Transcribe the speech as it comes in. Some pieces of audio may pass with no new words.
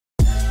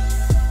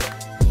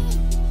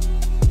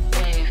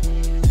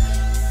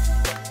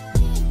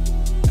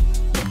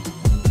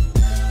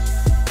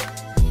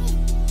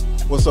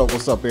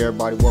What's up,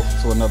 everybody?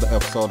 Welcome to another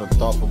episode of the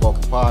Thought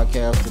Provoking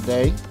Podcast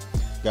today.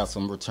 Got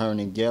some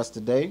returning guests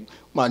today.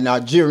 My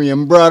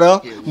Nigerian brother,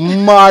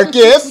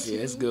 Marcus. Yeah,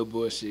 it's good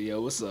bullshit.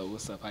 Yo, what's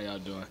up? How y'all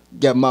doing?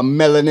 Got my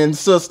melanin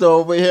sister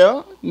over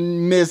here,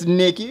 Miss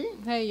Nikki.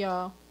 Hey,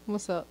 y'all.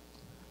 What's up?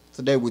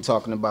 Today we're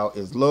talking about,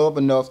 is love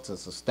enough to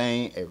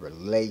sustain a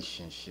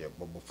relationship?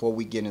 But before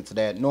we get into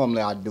that,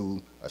 normally I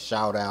do a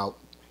shout out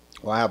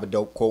or I have a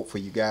dope quote for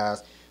you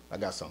guys. I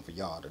got something for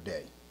y'all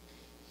today.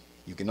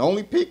 You can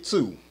only pick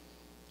two,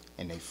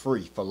 and they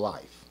free for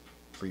life.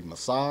 Free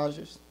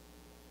massages,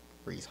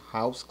 free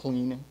house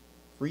cleaning,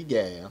 free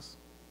gas,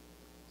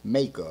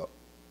 makeup,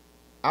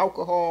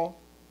 alcohol,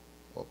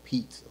 or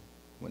pizza,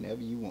 whenever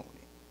you want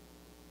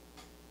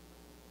it.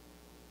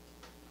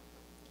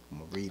 I'm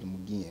going to read them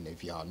again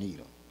if y'all need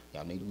them.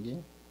 Y'all need them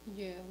again?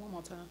 Yeah, one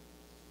more time.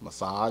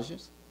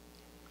 Massages,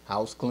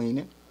 house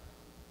cleaning,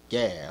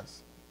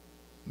 gas,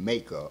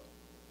 makeup,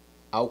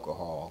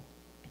 alcohol,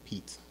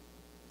 pizza.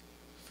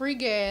 Free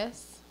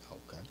gas.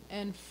 Okay.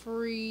 And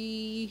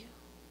free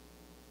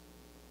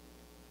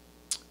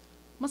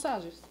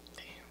massages.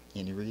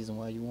 Any reason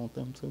why you want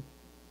them to?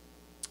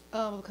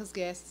 Because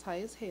gas is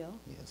high as hell.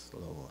 Yes,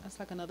 Lord. That's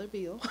like another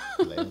bill.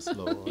 Bless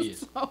Lord.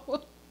 Yes.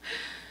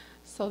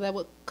 So that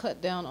would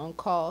cut down on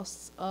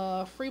costs.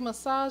 Free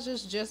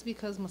massages, just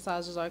because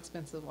massages are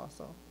expensive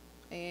also.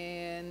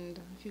 And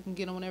if you can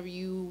get them whenever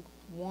you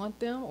want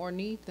them or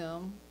need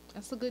them,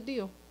 that's a good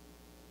deal.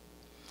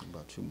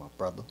 What about you, my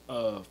brother?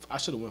 I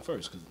should have went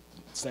first because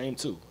same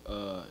too.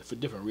 For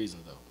different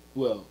reasons though.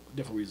 Well,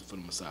 different reasons for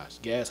the massage.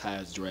 Gas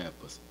highs giraffe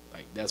pussy.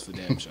 Like that's for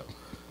damn sure.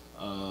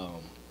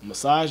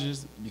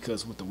 Massages,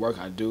 because with the work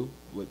I do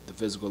with the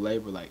physical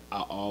labor, like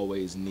I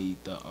always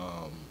need the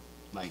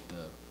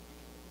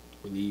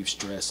relieve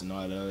stress and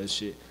all that other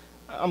shit.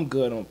 I'm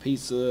good on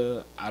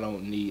pizza. I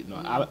don't need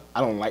I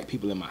don't like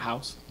people in my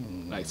house.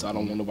 Like so I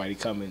don't want nobody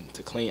coming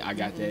to clean. I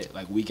got that,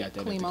 like we got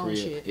that Clean at the my own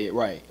crib. shit.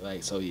 Right.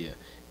 Like so yeah.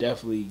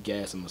 Definitely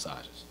gas and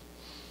massages.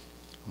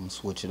 I'm going to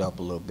switch it up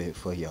a little bit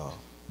for y'all.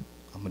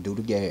 I'm going to do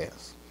the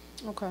gas,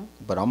 Okay.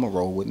 but I'm going to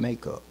roll with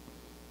makeup.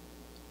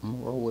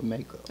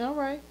 All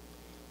right.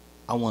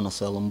 I want to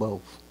sell them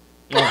both.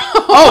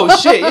 Oh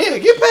shit, yeah,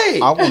 get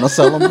paid. I want to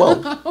sell them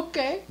both.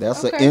 Okay.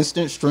 That's okay. an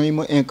instant stream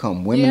of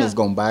income. Women Yeah. is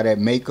going to buy that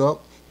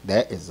makeup.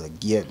 That is a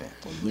given.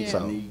 Yeah.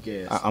 So Need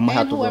gas. I'm going to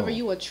have And to whoever roll.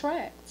 you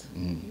attract,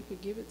 you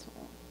could give it to them.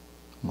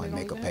 Might You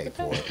make don't her even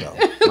pay have for to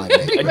it, though. Might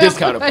make A her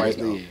discounted pay, price.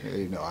 you know. Yeah.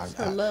 You know, It's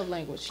her love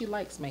language. She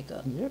likes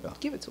makeup. yeah.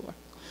 Give it to her.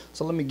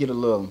 So let me get a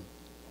little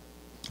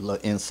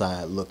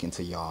inside look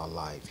into y'all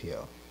life here.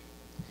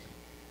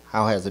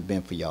 How has it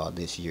been for y'all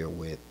this year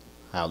with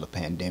how the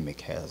pandemic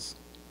has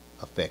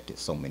affected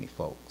so many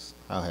folks?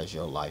 How has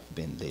your life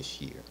been this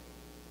year?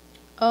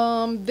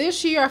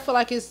 This year I feel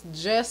like it's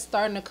just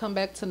starting to come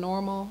back to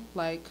normal.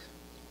 Like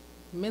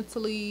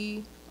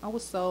mentally,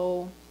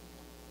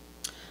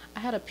 I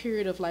had a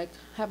period of like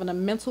having a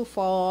mental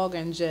fog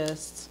and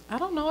just, I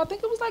don't know, I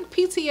think it was like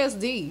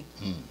PTSD.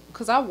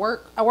 Because I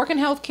work in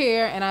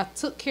healthcare and I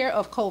took care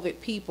of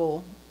COVID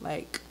people.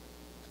 Like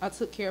I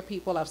took care of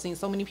people. I've seen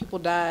so many people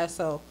die,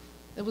 so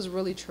it was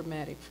really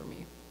traumatic for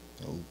me.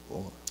 Oh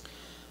boy.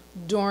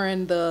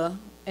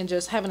 And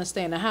just having to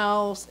stay in the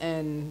house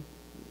and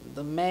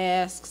the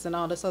masks and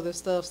all this other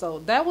stuff. So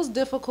that was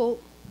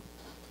difficult.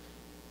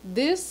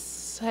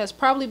 This has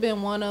probably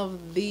been one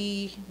of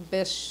the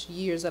best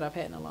years that I've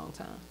had in a long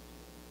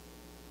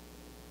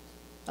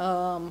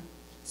time.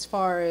 As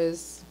far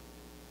as,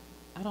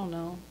 I don't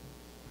know,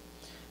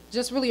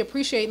 just really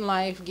appreciating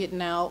life,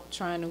 getting out,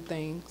 trying new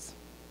things.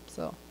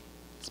 So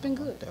it's been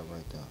good. That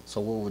right there.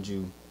 So what would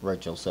you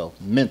rate yourself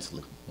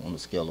mentally on a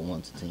scale of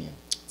 1 to 10?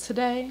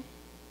 Today,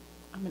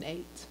 I'm an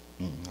 8.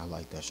 I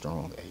like that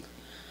strong 8.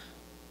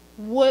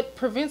 What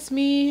prevents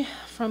me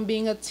from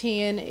being a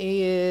 10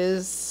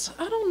 is,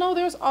 I don't know,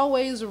 there's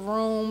always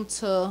room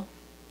to,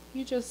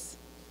 you just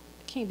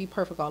can't be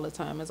perfect all the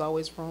time. There's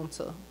always room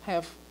to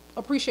have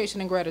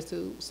appreciation and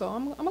gratitude. So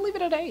I'm going to leave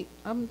it at 8.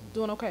 I'm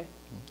doing okay.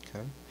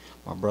 Okay.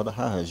 My brother,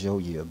 how has your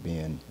year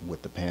been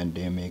with the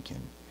pandemic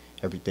and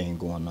everything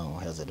going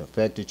on? Has it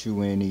affected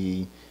you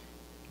any?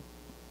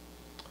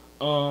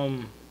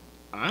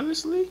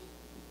 Honestly,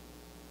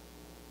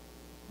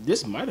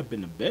 this might have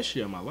been the best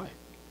year of my life.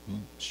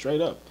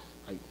 Straight up.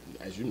 Like,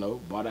 as you know,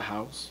 bought a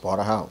house. Bought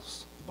a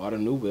house. Bought a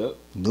new whip.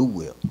 New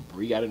whip.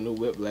 Bree got a new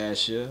whip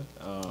last year.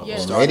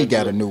 Yes. Eddie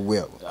got a new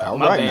whip. All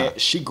my right bad. now.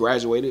 She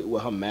graduated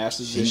with her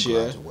master's this She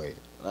year. graduated.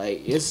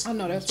 Like it's I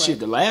know that's shit. right.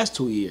 The last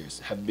 2 years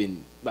have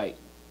been like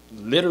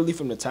literally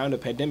from the time the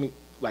pandemic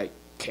like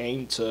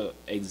came to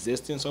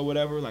existence or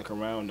whatever, like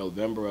around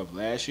November of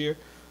last year.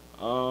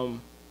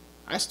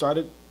 I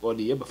started, or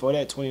the year before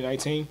that,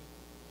 2019.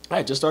 I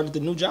had just started the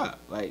new job.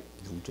 Like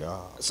New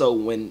job. so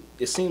when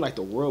it seemed like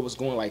the world was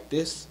going like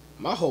this,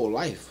 my whole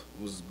life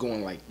was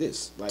going like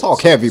this. Like,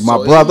 Talk heavy, my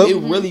brother. It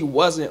really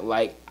wasn't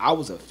like I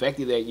was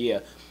affected that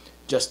year.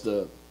 Just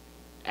the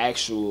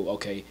actual,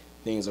 okay,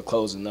 things are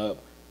closing up,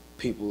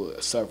 people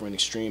are suffering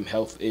extreme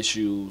health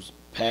issues,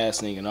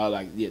 passing and all,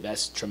 like, yeah,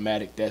 that's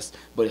traumatic.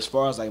 But as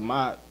far as like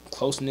my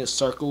close knit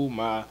circle,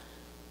 my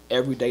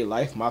everyday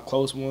life, my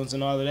close ones,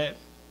 and all of that,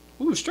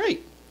 we were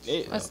straight.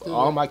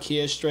 All my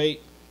kids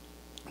straight,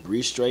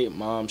 Bree straight,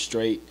 mom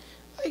straight,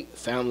 like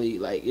family,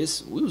 like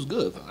we was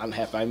good. I'm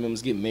happy family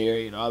members get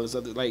married and all this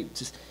other, like,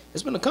 just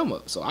it's been a come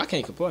up, so I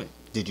can't complain.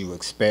 Did you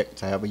expect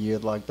to have a year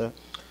like that?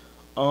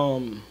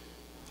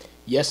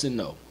 Yes and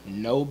no.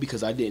 No,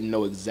 because I didn't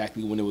know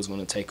exactly when it was going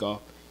to take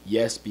off.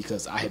 Yes,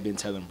 because I had been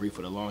telling Bree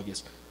for the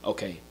longest,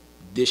 okay,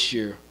 this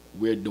year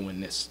we're doing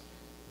this.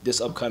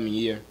 This upcoming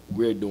year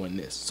we're doing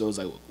this. So it's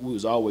like we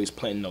was always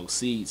planting those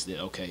seeds that,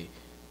 okay,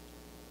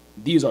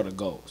 these are the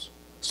goals.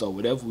 So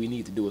whatever we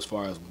need to do as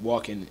far as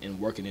walking and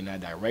working in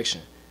that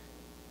direction,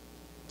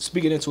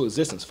 speak it into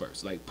existence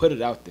first. Like, put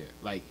it out there.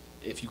 Like,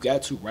 if you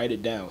got to, write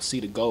it down, see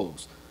the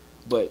goals.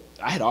 But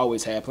I had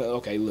always had plans.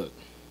 Okay, look,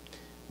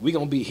 we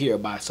gonna be here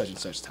by such and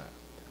such time.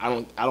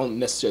 I don't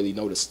necessarily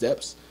know the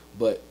steps,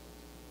 but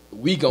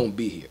we gonna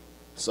be here.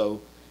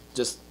 So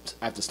just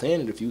after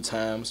saying it a few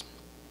times,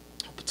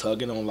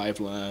 tugging on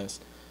lifelines,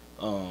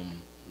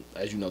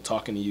 as you know,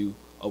 talking to you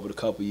over the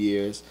couple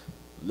years,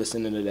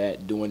 listening to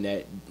that, doing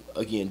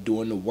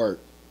the work.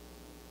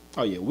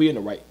 Oh yeah, we in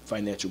the right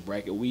financial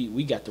bracket.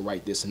 We got the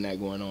right this and that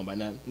going on by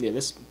now. Yeah,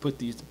 let's put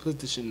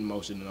this shit in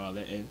motion and all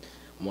that. And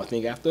one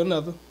thing after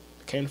another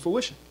came to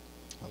fruition.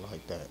 I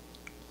like that.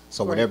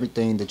 So with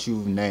everything that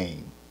you've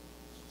named,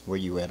 where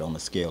you at on a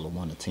scale of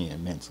 1 to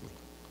 10 mentally?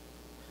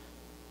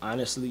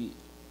 Honestly,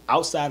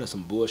 outside of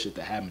some bullshit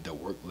that happened at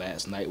work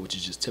last night, which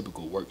is just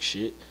typical work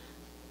shit,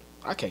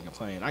 I can't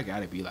complain. I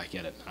gotta be like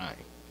at a 9,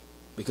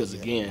 because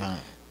again,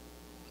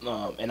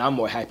 and I'm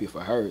more happy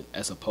for her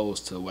as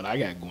opposed to what I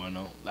got going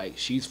on. Like,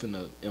 she's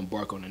finna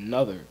embark on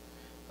another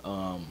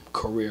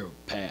career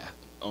path,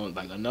 on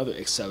like another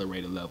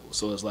accelerated level.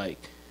 So it's like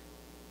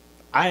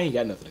I ain't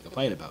got nothing to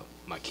complain about.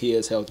 My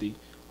kids healthy,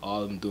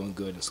 all of them doing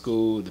good in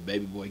school. The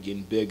baby boy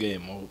getting bigger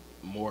and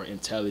more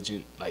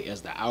intelligent. Like,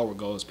 as the hour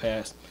goes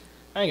past,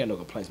 I ain't got no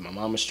complaints. My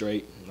mama's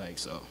straight. Like,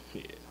 so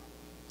yeah.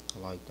 I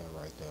like that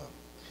right there.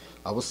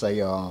 I would say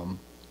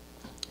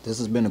this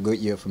has been a good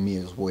year for me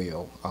as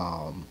well.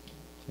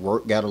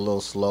 Work got a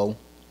little slow,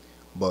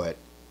 but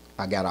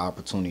I got an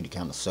opportunity to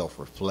kind of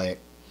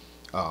self-reflect,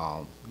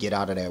 get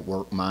out of that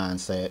work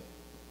mindset,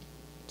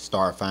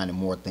 start finding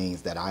more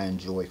things that I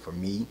enjoy for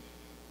me.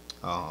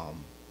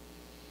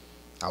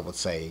 I would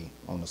say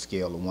on a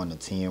scale of 1 to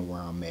 10 where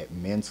I'm at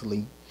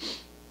mentally,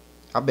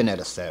 I've been at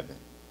a 7.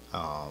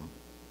 I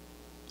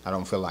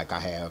don't feel like I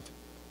have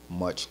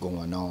much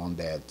going on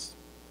that's,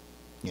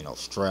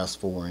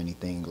 stressful or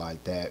anything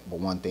like that. But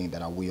one thing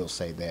that I will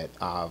say that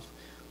I've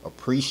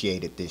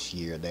appreciated this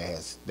year that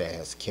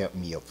has kept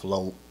me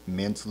afloat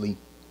mentally,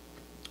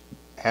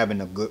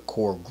 having a good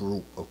core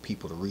group of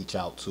people to reach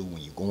out to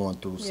when you're going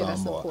through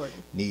something or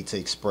need to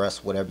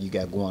express whatever you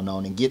got going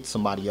on, and get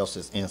somebody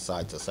else's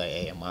insight to say,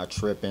 hey, am I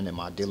tripping? Am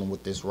I dealing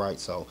with this right?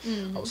 So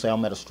I would say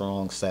I'm at a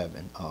strong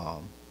 7.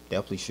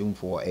 Definitely shooting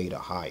for an 8 or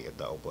higher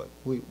though, but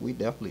we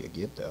definitely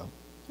get there.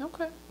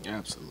 Okay.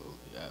 Absolutely.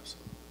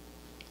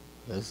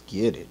 Let's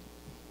get it.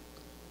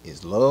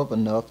 Is love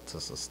enough to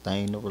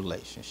sustain a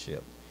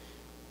relationship?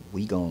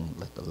 We gonna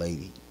let the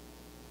lady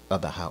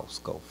of the house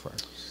go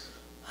first.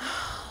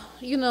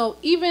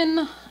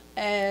 Even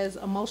as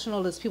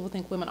emotional as people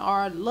think women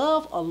are,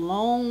 love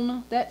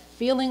alone, that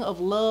feeling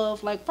of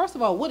love, like, first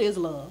of all, what is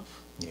love?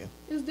 Yeah.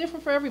 It's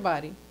different for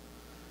everybody.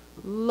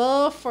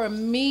 Love for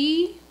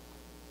me,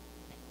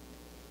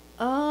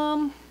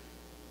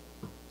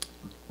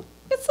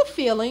 it's a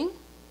feeling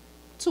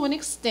to an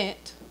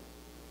extent,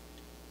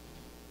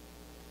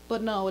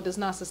 but no, it does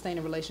not sustain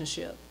a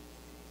relationship.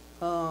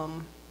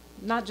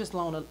 Not just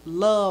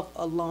love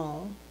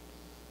alone.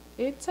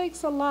 It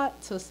takes a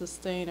lot to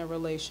sustain a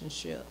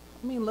relationship.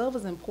 I mean, love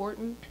is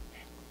important,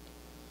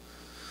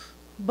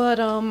 but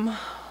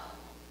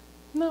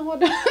no,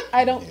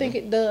 I don't think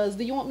it does.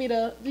 Do you want me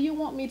to? You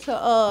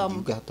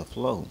got the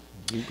flow.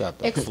 You got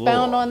the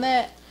expound on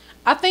that.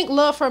 I think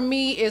love for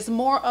me is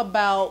more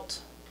about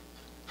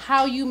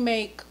how you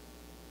make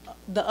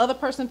the other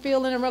person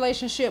feel in a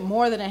relationship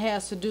more than it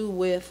has to do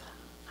with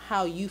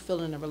how you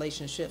feel in a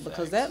relationship.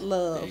 Because that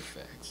love,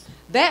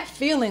 that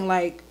feeling,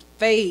 like,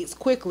 fades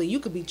quickly. You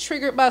could be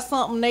triggered by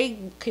something. They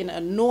can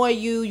annoy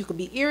you. You could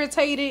be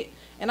irritated.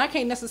 And I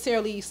can't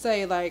necessarily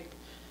say, like,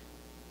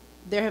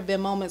 there have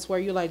been moments where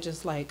you're like,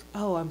 just like,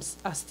 oh,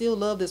 I still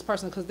love this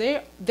person. Because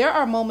there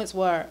are moments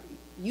where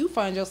you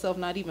find yourself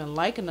not even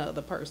liking the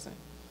other person.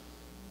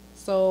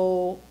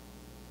 So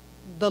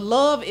the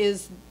love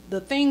is the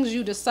things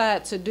you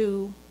decide to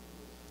do,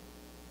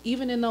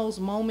 even in those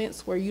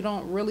moments where you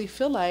don't really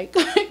feel like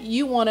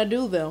you want to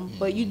do them,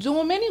 but you do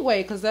them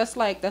anyway, because that's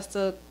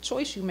the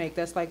choice you make.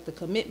 That's like the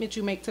commitment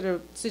you make to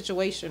the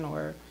situation.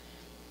 Or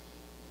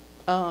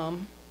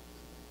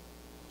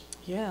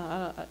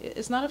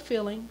it's not a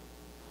feeling,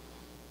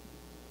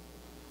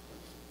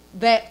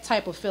 that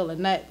type of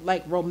feeling, that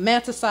like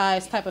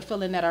romanticized type of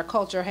feeling that our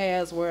culture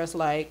has, where it's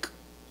like,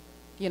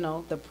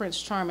 the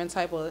Prince Charming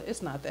type of,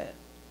 it's not that.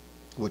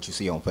 What you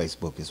see on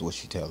Facebook is what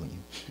she's telling you.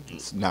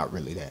 It's not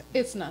really that.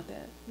 It's not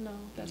that. No,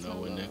 that's not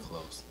nowhere love. near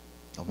close.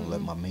 I'm gonna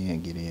let my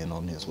man get in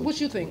on this. What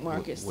you think,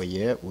 Marcus? Where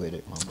you at with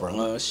it, my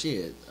brother?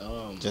 Shit.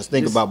 Just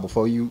think about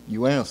before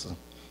you answer.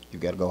 You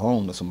gotta go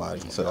home to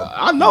somebody. So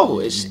I know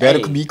you it's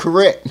better be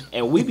correct.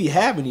 And we be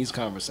having these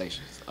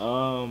conversations.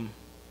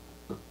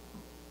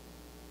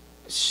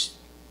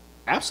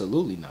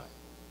 Absolutely not.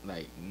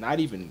 Like, not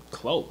even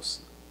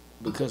close.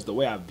 Because the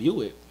way I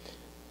view it,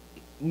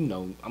 you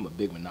know, I'm a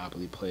big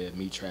Monopoly player.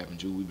 Me, Trav, and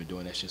Drew, we've been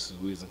doing that shit since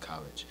we was in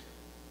college.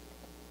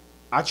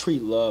 I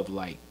treat love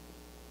like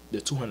the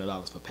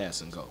 $200 for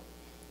pass and go.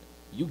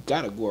 You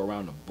gotta go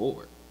around the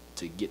board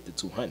to get the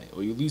 200,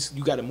 or at least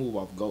you gotta move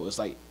off goal. It's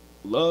like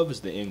love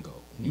is the end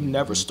goal. You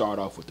never start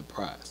off with the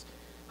prize.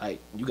 Like,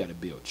 you gotta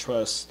build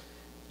trust.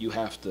 You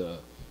have to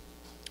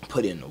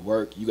put in the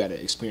work. You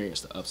gotta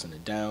experience the ups and the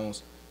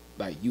downs.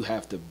 Like, you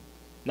have to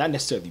not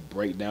necessarily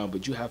break down,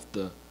 but you have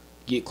to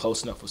get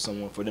close enough with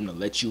someone for them to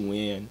let you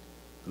in,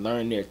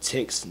 learn their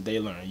ticks, they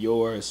learn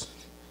yours.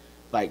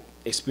 Like,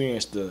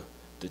 experience the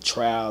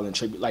trial and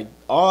tribute, like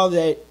all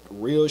that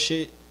real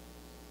shit.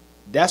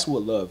 That's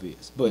what love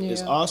is. But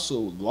it's also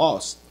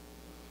lost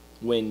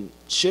when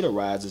shit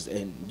arises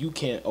and you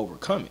can't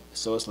overcome it.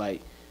 So it's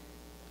like,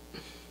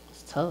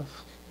 It's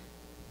tough.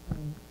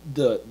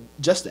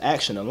 Just the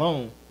action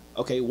alone.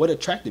 Okay, what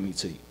attracted me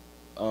to you?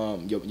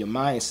 Your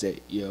mindset,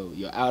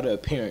 your outer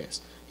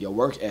appearance, your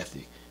work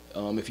ethic.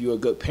 If you're a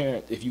good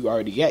parent, if you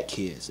already got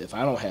kids, if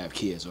I don't have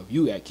kids, or if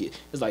you got kids,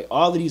 it's like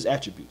all of these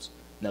attributes.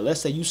 Now,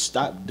 let's say you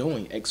stop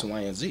doing X, Y,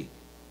 and Z.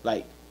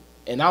 Like,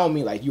 and I don't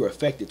mean like you're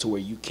affected to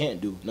where you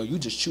can't do. No, you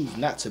just choose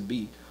not to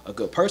be a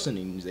good person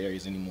in these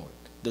areas anymore.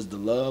 Does the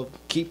love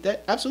keep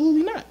that?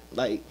 Absolutely not.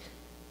 Like,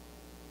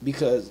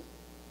 because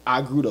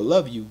I grew to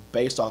love you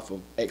based off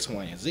of X,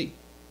 Y, and Z.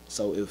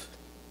 So if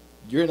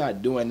you're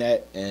not doing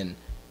that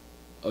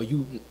or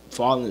you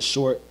falling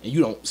short and you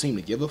don't seem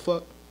to give a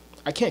fuck,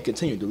 I can't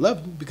continue to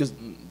love you because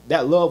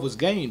that love was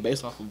gained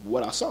based off of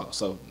what I saw.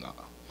 So, nah.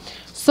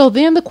 So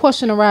then the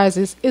question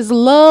arises, is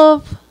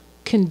love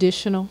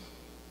conditional?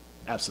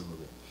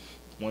 Absolutely.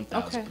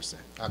 1,000%.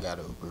 I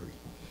gotta agree.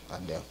 I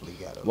definitely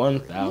gotta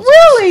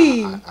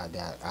agree.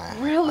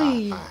 1,000%.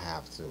 Really? I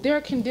have to. There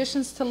are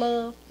conditions to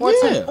love?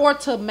 Yeah. Or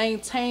to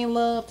maintain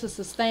love, to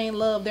sustain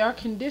love. There are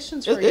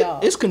conditions for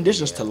y'all. It's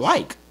conditions to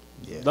like.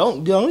 Yes.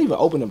 Don't even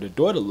open up the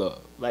door to love.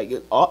 Like,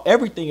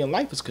 everything in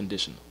life is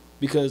conditional.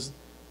 Because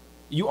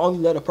you only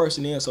let a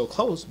person in so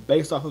close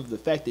based off of the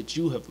fact that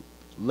you have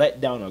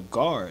let down a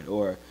guard,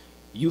 or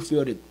you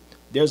feel that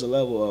there's a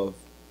level of,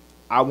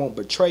 I won't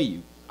betray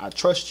you, I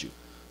trust you.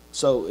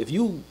 So if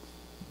you,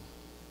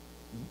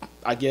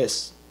 I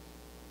guess,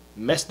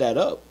 mess that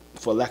up,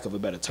 for lack of a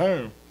better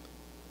term,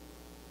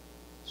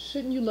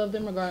 shouldn't you love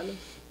them regardless?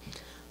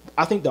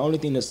 I think the only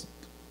thing that's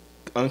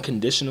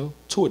unconditional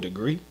to a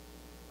degree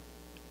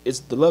is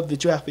the love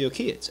that you have for your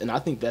kids. And I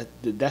think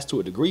that's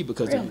to a degree,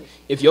 because Really?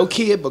 if your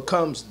kid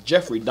becomes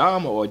Jeffrey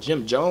Dahmer or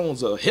Jim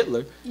Jones or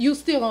Hitler, You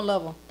still gonna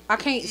love them. I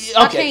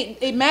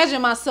can't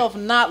imagine myself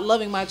not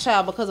loving my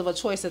child because of a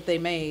choice that they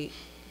made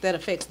that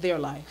affects their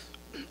life.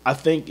 I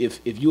think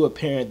if you're a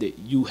parent that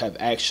you have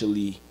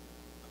actually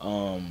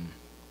know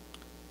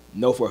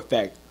for a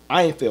fact,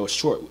 I ain't fell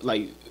short.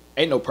 Like,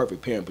 ain't no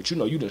perfect parent, but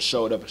you done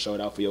showed up and showed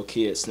out for your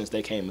kids since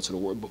they came into the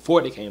world,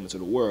 before they came into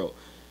the world,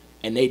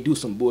 and they do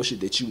some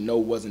bullshit that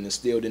wasn't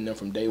instilled in them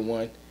from day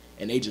one,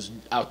 and they just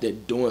out there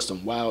doing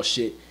some wild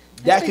shit.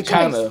 That could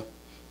kind of.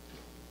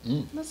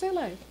 That's their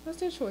life. That's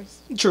their choice.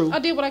 True. I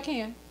did what I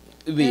can.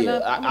 Yeah,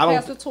 I'm I don't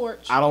pass the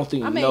torch. I don't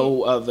think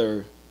no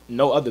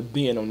other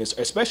being on this,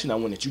 especially not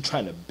one that you're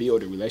trying to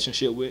build a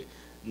relationship with,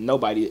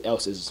 nobody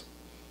else is.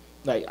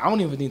 Like, I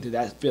don't even think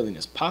that feeling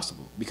is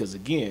possible, because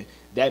again,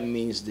 that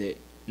means that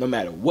no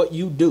matter what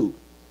you do,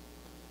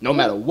 I'm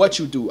going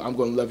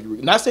to love you.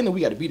 Not saying that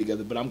we got to be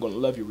together, but I'm going to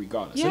love you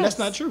regardless. Yes. And that's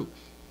not true.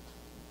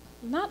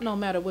 Not no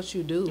matter what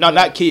you do. No,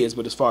 not kids,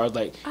 but as far as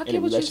like I in a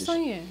get what you're relationship.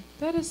 saying.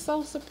 That is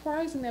so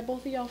surprising that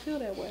both of y'all feel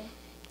that way.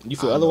 You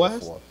feel I know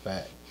otherwise? for a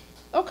fact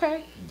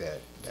Okay.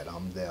 that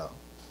I'm there.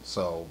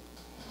 So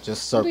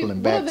just What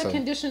circling back are the to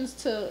conditions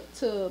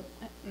to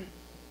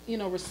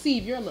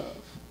receive your love?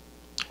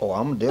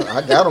 I'm there.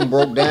 I got them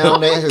broke down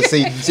there.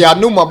 See, I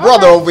knew my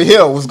brother over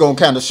here was gonna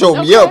kind of show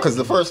me up, because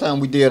the first time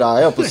we did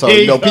our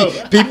episode,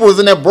 people was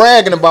in there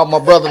bragging about my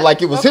brother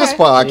like it was his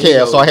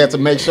podcast. So I had to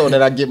make sure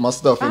that I get my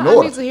stuff in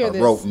order. I need to hear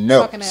this. Wrote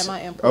notes. Talking at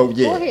my input. Oh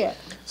yeah. Go ahead.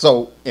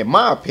 So in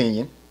my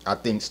opinion, I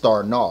think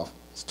starting off,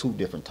 it's two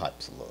different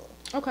types of love.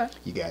 Okay.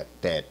 You got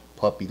that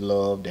puppy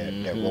love,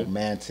 that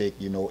romantic,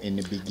 in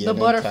the beginning. The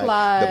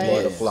butterflies. The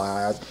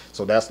butterflies.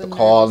 So that's the The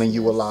calling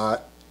you a nervousness.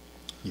 lot.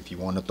 If you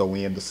want to throw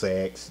in the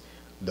sex,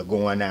 the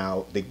going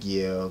out, the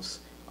gifts.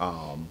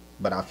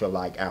 But I feel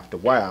like after a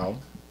while,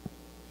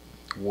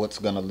 what's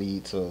going to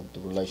lead to the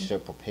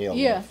relationship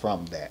propelling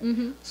from that?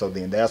 So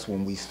then that's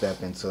when we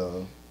step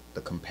into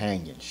the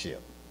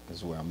companionship.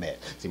 Is where I'm at.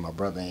 See, my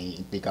brother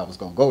ain't think I was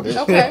gonna go there.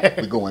 Okay.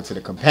 We go into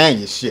the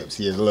companionships.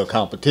 Here's a little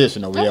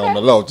competition over here on the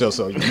low, just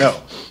so you know.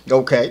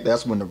 Okay,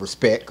 that's when the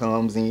respect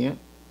comes in,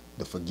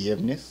 the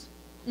forgiveness.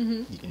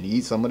 You can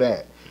need some of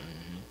that.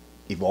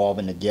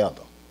 Evolving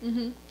together.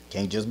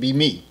 Can't just be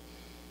me.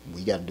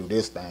 We got to do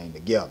this thing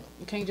together.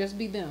 You can't just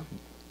be them.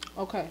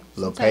 Okay.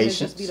 Little Sometimes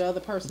patience. it just be the other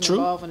person True.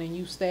 involved and then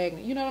you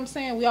stagnant. You know what I'm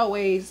saying? We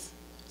always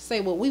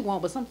say what we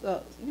want, but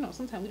sometimes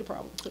we the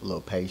problem. A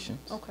little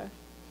patience. Okay.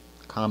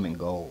 Common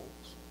goals.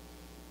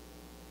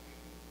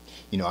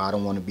 You know, I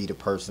don't want to be the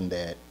person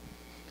that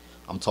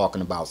I'm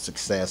talking about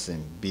success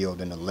and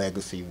building a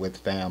legacy with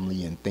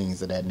family and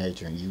things of that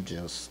nature, and you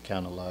just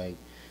kind of like,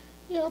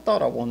 yeah, I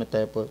thought I wanted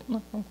that, but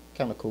I'm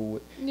kind of cool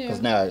with. Yeah.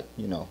 Because now,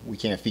 you know, we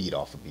can't feed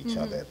off of each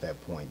other at that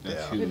point. That's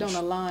there. huge. It don't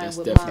align That's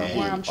with definitely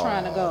where I'm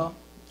trying to go.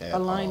 At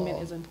Alignment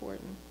all. is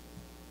important.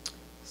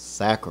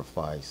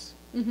 Sacrifice.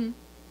 Mm-hmm.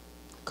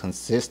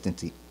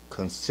 Consistency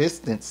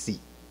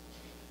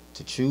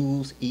to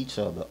choose each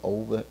other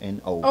over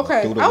and over.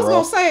 Okay, through the I was gonna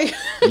rough. say.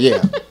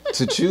 Yeah,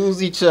 to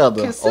choose each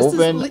other over and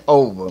Consistently-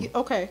 over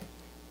Okay.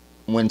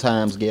 when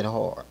times get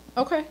hard.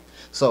 Okay.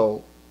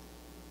 So,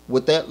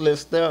 with that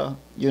list there,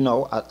 you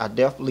know, I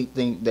definitely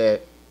think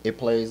that it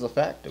plays a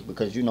factor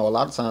because, you know, a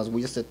lot of times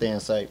we just sit there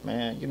and say,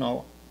 man, you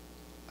know,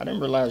 I didn't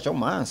realize your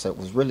mindset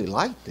was really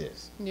like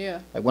this. Yeah.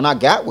 Like when I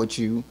got with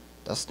you,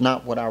 that's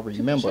not what I People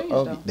remember change,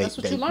 of though. you. That's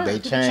what you learn. They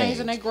People change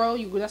and they change. grow.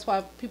 That's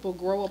why people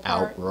grow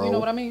apart. Outgrow. You know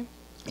what I mean?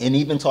 And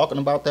even talking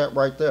about that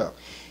right there,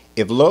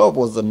 if love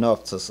was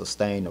enough to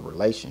sustain a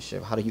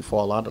relationship, how do you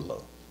fall out of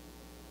love?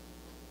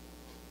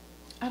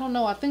 I don't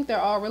know. I think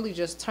they're all really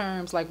just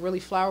terms, like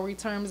really flowery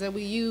terms that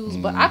we use.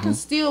 But I can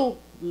still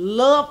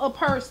love a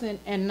person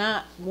and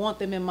not want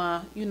them in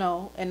my,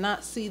 and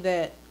not see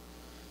that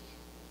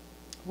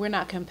we're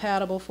not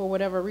compatible for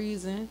whatever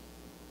reason.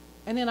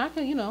 And then I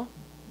can, I'm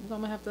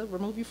going to have to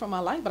remove you from my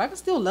life, but I can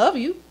still love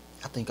you.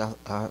 I think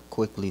I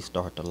quickly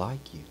start to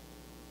like you.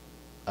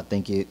 I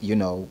think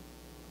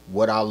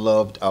what I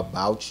loved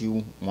about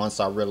you, once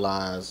I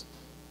realized,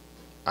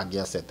 I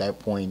guess at that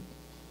point,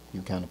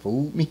 you kind of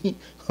fooled me,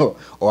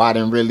 or I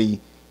didn't really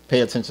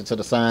pay attention to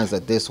the signs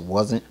that this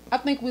wasn't. I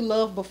think we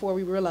loved before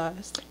we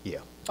realized. Yeah.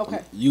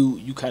 Okay.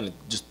 You kind of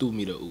just threw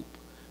me the oop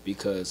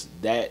because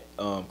that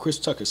Chris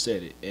Tucker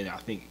said it, and I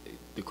think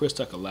the Chris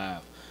Tucker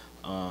Live,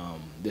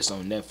 this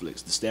on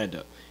Netflix, the stand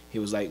up. He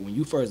was like, when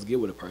you first get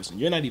with a person,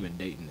 you're not even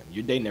dating them.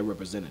 You're dating their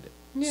representative.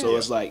 Yeah. So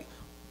it's like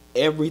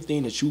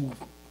everything that you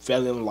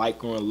fell in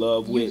like or in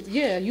love with.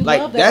 You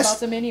like, love that that's- about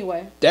them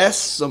anyway. That's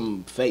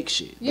some fake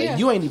shit. Yeah. Like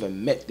you ain't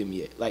even met them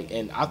yet. Like,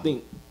 and I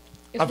think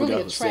It's I forgot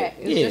really what it said.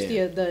 It's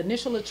just the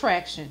initial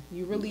attraction.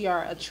 You really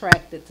are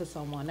attracted to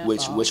someone.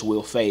 That's all. which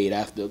will fade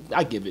after.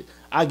 I give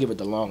it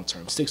the long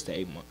term, 6 to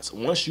 8 months.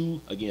 Once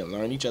you again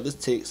learn each other's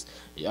ticks,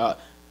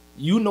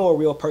 you know a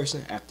real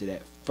person after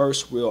that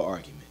first real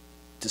argument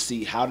to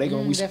see how they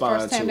gonna that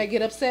respond first time to. they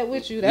get upset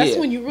with you, that's Yeah,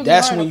 when you really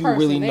that's learn when a you person.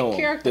 really Their know 'em.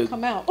 character The-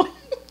 come out.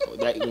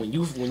 Like when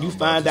you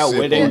find to out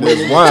where sip they on willing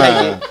this to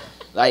wine. take it,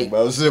 like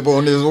About sip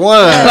on this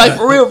wine. like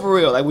for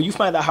real. Like when you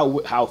find out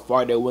how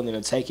far they're willing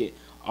to take it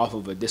off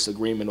of a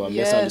disagreement or a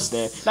Yes.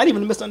 misunderstanding, not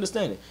even a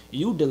misunderstanding.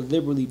 You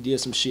deliberately did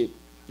some shit.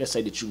 Let's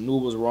say that you knew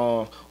was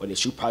wrong or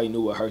that you probably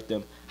knew would hurt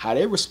them. How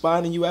they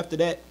respond to you after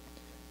that,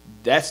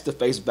 that's the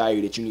face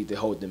value that you need to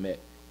hold them at.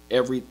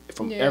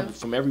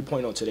 From every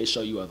point on until they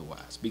show you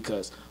otherwise.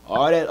 Because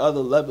all that other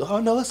love, oh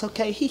no, it's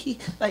okay.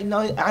 Like no,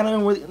 I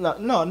don't really no,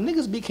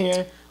 niggas be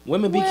caring,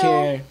 women be Well,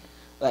 caring.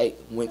 Like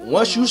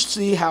once you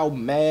see how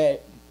mad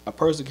a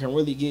person can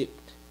really get,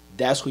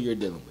 that's who you're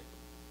dealing with.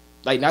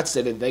 Like not to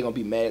say that they're gonna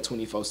be mad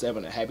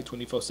 24/7 or happy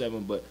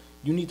 24/7, but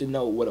you need to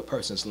know what a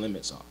person's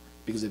limits are.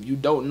 Because if you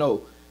don't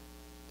know,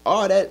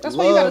 all that That's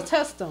love, why you gotta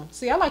test them.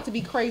 See, I like to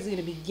be crazy in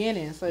the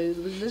beginning, so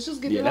let's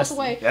just get it out the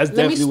way. that's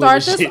Let me definitely start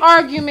what the this shit-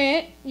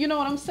 argument. You know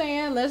what I'm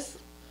saying? Let's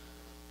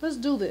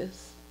do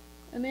this,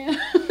 and then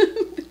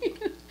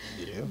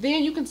Yeah.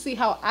 then you can see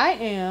how I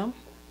am.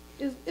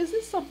 Is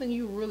this something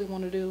you really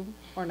want to do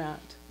or not?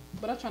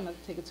 But I try not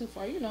to take it too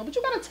far, But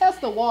you gotta test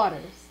the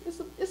waters.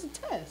 It's a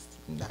test.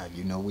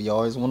 Now, we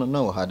always want to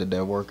know, how did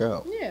that work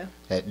out? Yeah,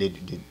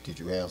 Did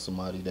you have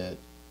somebody that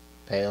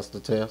passed the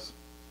test?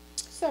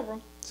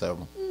 several.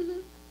 Several.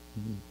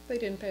 They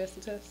didn't pass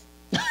the test.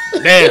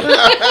 Damn.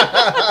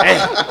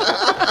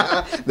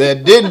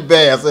 That didn't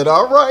pass it.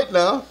 All right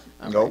now.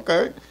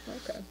 Okay.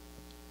 Okay.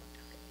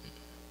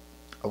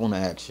 I want to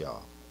ask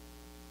y'all,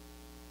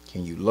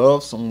 can you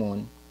love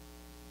someone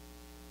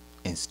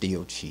and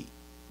still cheat?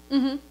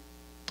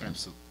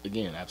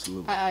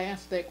 Absolutely. I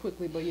answered that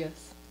quickly, but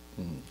yes.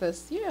 Mm.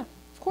 Yeah,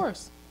 of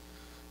course.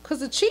 Because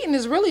the cheating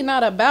is really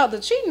not about, the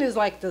cheating is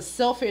like the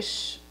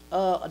selfish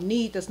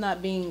need that's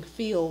not being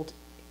filled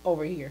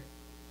over here.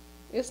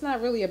 It's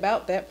not really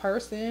about that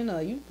person.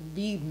 You could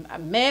be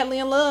madly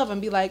in love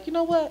and be like, you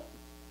know what?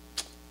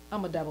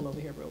 I'm going to dabble over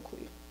here real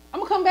quick. I'm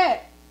going to come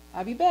back.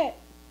 I'll be back.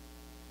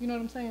 You know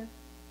what I'm saying?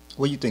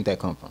 Where you think that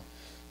come from?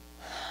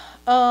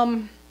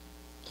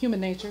 Human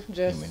nature.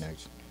 Just Human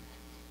nature.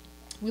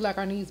 we like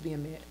our needs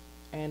being met.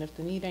 And if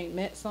the need ain't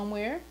met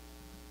somewhere,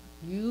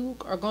 you're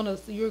going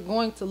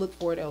to look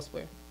for it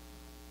elsewhere.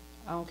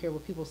 I don't care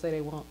what people say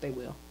they want, they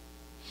will.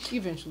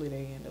 Eventually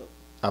they end up.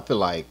 I feel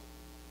like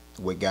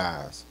with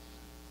guys,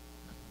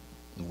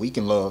 we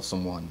can love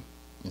someone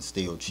and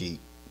still cheat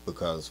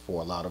because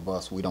for a lot of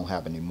us, we don't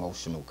have an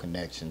emotional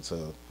connection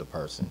to the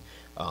person.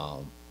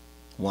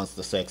 Once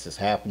the sex is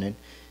happening,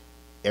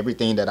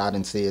 everything that I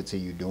done said to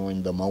you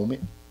during the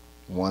moment,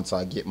 once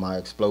I get my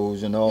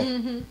explosion off,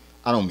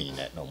 I don't mean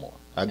that no more.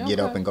 I get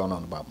up and go on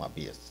about my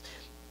business.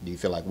 Do you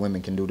feel like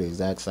women can do the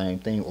exact same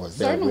thing, or is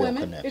there a Certain real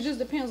women, connection? it just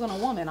depends on a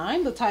woman.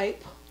 I'm the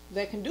type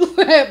that can do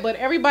that, but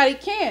everybody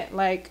can't.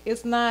 Like,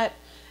 it's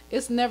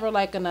never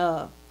like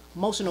an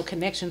emotional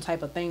connection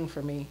type of thing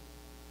for me.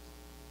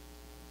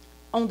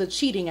 On the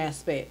cheating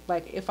aspect,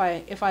 like if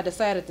I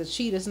decided to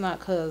cheat, it's not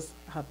because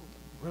I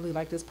really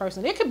like this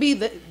person. It could be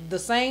the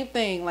same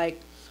thing, like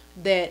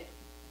that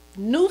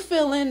new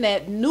feeling,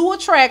 that new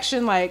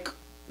attraction. Like,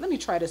 let me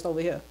try this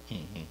over here.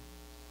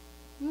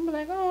 I'm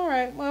like, oh, all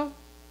right, well,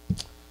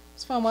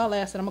 it's fun while it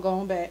lasted. I'm gonna go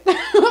on back.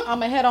 I'm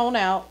gonna head on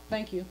out.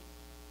 Thank you,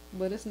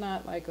 but it's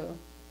not like a.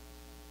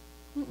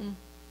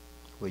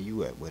 Where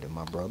you at with it,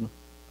 my brother?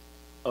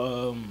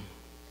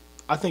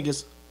 I think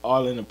it's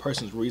all in a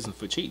person's reason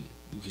for cheating.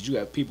 Because you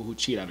have people who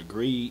cheat out of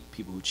greed,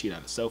 people who cheat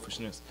out of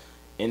selfishness,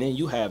 and then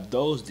you have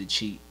those that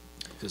cheat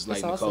because,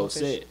 like Nicole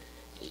said,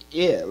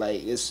 yeah,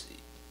 like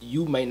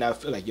you may not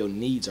feel like your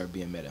needs are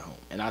being met at home,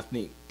 and I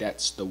think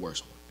that's the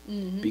worst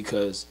one.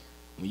 Because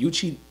when you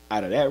cheat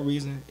out of that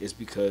reason, it's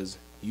because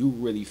you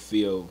really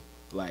feel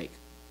like,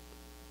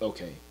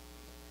 okay,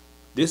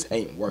 this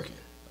ain't working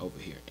over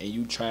here, and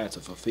you trying to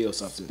fulfill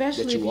something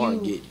that you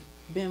aren't getting.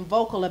 Been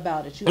vocal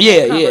about it. You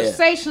had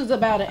conversations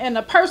about it, and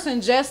the person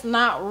just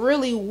not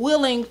really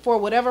willing for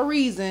whatever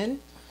reason.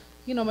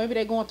 You know, maybe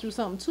they're going through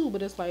something too,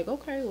 but it's like,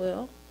 okay,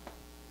 well,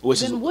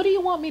 then what do you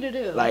want me to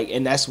do? Like,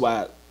 and that's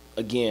why,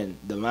 again,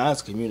 the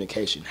lines of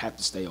communication have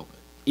to stay open,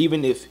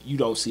 even if you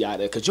don't see eye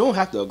to eye, because you don't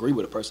have to agree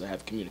with a person to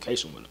have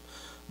communication with them.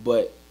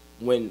 But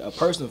when a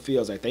person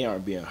feels like they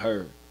aren't being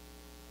heard,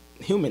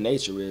 human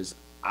nature is,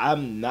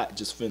 I'm not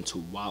just finna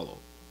wallow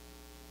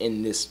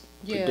in this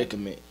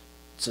predicament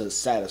to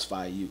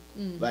satisfy you.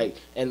 Like,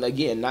 and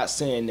again, not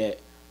saying that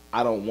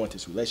I don't want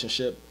this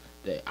relationship,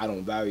 that I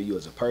don't value you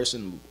as a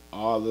person,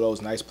 all of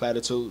those nice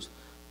platitudes,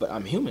 but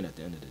I'm human at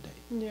the end of the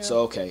day. So,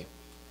 okay,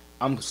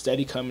 I'm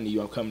steady coming to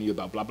you, I'm coming to you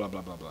about blah, blah,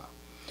 blah, blah, blah.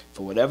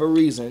 For whatever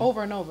reason.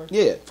 Over and over.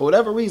 Yeah, for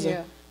whatever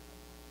reason,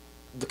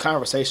 the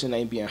conversation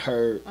ain't being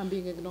heard. I'm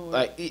being ignored.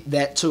 Like,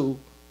 that too,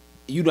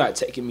 you not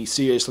taking me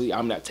seriously,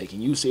 I'm not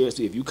taking you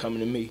seriously if you coming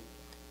to me.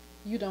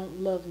 You don't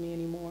love me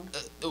anymore.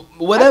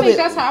 Whatever. I think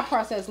that's how I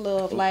process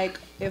love. Like,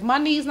 if my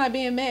needs not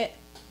being met,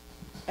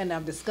 and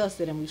I've discussed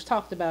it and we've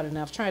talked about it, and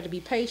I've tried to be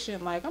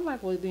patient, like, I'm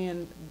like, well,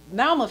 then,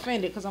 now I'm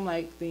offended because I'm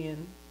like,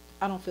 then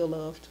I don't feel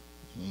loved.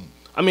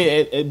 I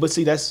mean, but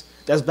see, that's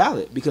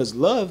valid, because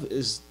love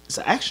it's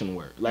an action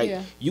word. Like,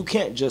 you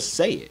can't just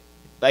say it.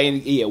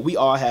 Like, yeah, we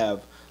all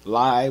have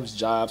lives,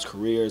 jobs,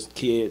 careers,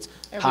 kids,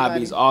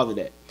 hobbies, all of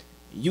that.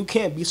 You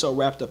can't be so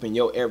wrapped up in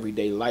your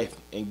everyday life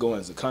and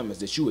goings and comings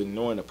that you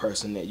ignoring the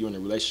person that you're in a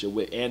relationship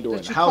with and or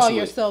in the house with. Call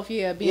yourself,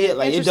 being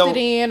interested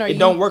in, or it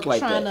don't work like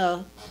trying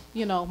that.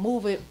 to,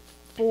 move it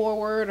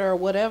forward or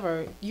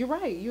whatever. You're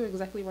right. You're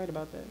exactly right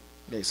about that.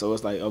 Yeah, so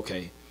it's like,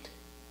 okay,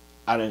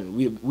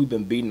 we've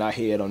been beating our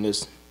head on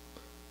this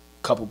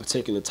couple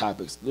particular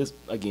topics. This,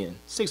 again,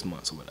 6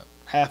 months or whatever,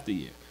 half the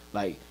year.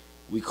 Like,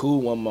 we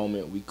cool one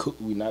moment,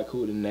 we not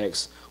cool the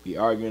next. We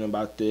arguing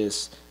about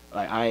this.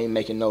 Like, I ain't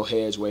making no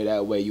headway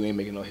that way. You ain't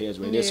making no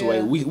headway this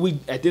way. We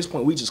at this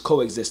point, we just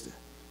coexisting.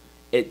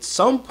 At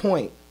some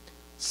point,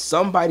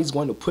 somebody's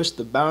going to push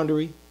the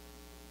boundary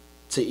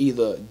to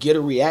either get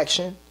a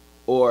reaction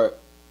or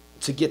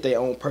to get their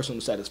own personal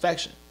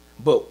satisfaction.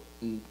 But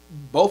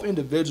both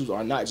individuals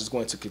are not just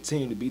going to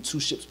continue to be two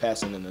ships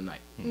passing in the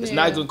night. It's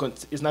not going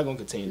to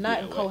continue. Not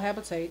to be that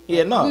cohabitate. Way.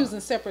 Yeah, no.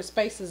 Using separate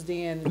spaces,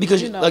 then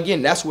because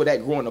again, that's where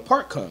that growing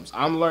apart comes.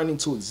 I'm learning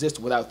to exist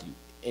without you,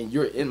 and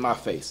you're in my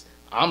face.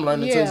 I'm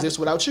learning to exist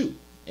without you,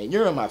 and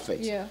you're in my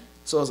face. Yeah.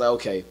 So it's like,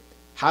 okay,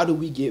 how do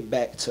we get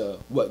back to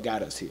what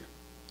got us here?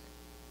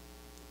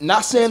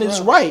 Not saying it's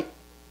right.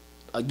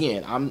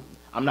 Again, I'm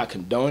not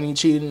condoning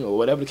cheating or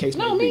whatever the case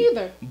may be. No, me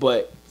either.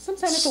 But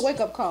sometimes it's a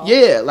wake up call.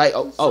 Yeah, like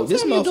oh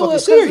this motherfucker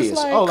serious.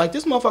 Like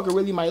this motherfucker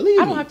really might leave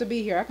me. I don't have to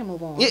be here. I can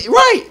move on. Yeah,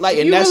 right. Like, if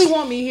and you that's really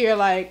want me here,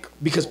 like,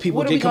 because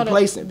people get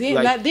complacent.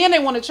 Then they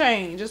want to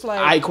change. Just like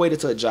I equate it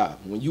to a job.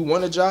 When you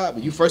want a job,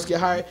 when you first get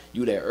hired,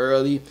 you there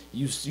early.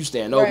 You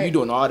stand over. You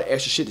doing all the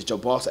extra shit that your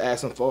boss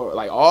asking for,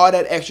 like all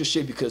that extra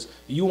shit because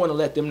you want to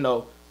let them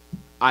know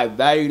I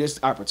value this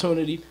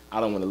opportunity. I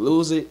don't want to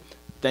lose it.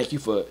 Thank you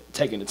for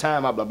taking the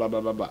time. Blah blah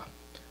blah blah blah.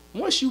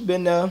 Once you've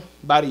been there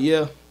about a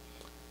year,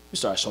 you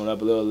start showing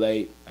up a little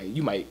late. Like,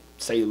 you might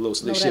say a little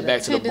slick shit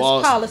back to the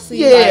boss. Policy,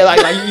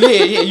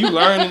 yeah, you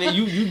learning it.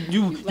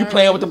 You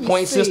playing with the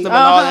point system and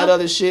all that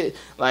other shit.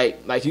 Like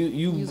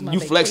you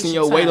flexing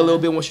your weight a little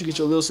bit once you get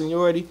your little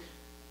seniority.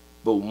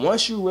 But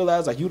once you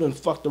realize like you done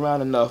fucked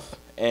around enough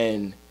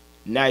and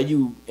now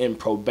you in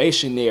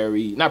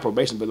probationary, not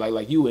probation, but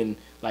like you in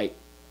like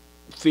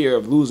fear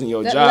of losing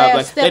your That job. last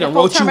Like step they done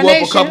before wrote you up a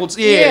termination. couple.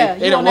 Yeah,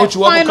 they done wrote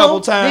you up a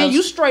couple times. Then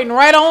you straighten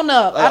right on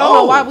up. Like, I don't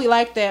know why we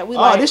like that. We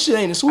like, this shit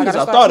ain't as sweet as gotta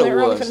I start thought it somewhere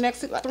early was. for the next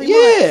 3 like, months.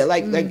 yeah,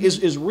 like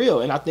it's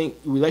real, and I think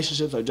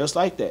relationships are just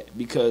like that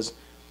because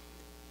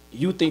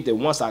you think that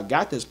once I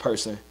got this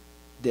person,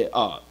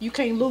 that you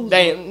can't lose.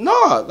 they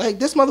no, like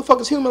this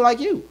motherfucker's human like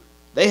you.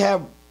 They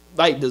have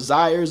like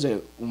desires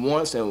and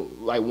wants and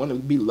like want to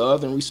be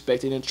loved and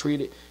respected and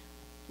treated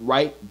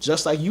right,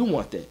 just like you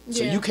want that.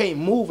 So Yeah. you can't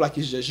move like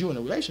it's just you in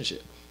a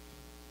relationship.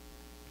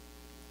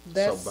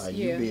 That's, so by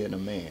you being a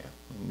man,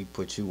 let me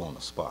put you on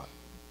the spot.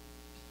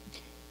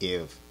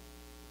 If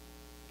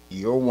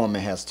your woman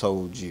has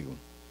told you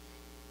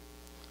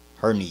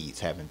her needs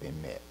haven't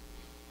been met,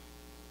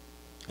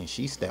 and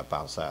she step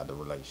outside the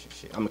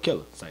relationship, I'm a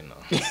killer. Say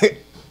no.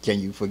 can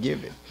you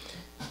forgive it?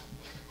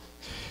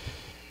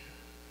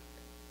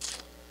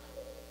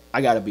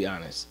 I gotta be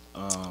honest.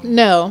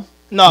 no.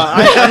 No,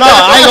 I ain't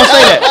gonna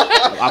say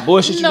that. I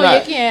bullshit you No,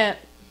 not. you can't.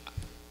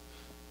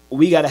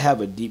 We gotta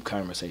have a deep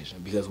conversation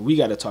because we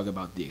gotta talk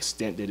about the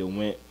extent that it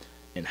went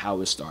and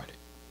how it started.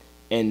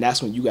 And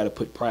that's when you gotta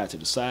put pride to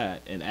the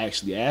side and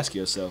actually ask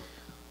yourself.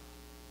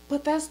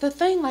 But that's the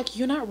thing. Like,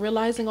 you're not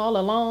realizing all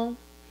along.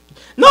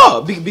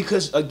 No,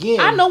 because again,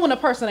 I know when a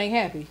person ain't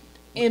happy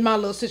in my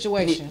little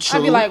situation. True.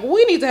 I'd be like,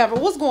 we need to have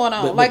what's going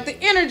on? But- like, the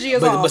energy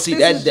is off. But see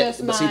This is that,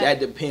 just but see not- that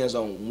depends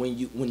on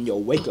when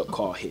your wake up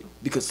call hit.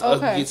 Because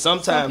Okay.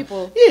 sometimes, Some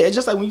people- yeah, it's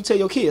just like when you tell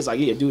your kids like,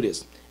 yeah, do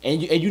this,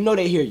 and you know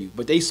they hear you,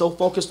 but they so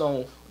focused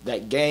on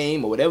that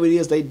game or whatever it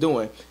is they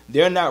doing,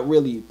 they're not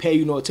really paying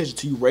you no attention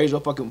to you raise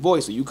your fucking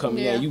voice or you come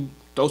in there and you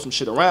throw some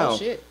shit around. Oh,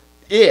 shit.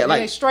 Yeah, And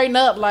like they straighten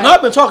up like. no,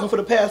 I've been talking for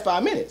the past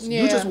 5 minutes.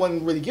 You Yeah. just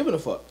wasn't really giving a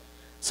fuck.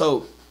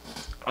 So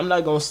I'm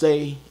not gonna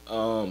say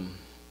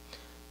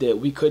that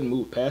we couldn't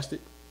move past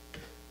it.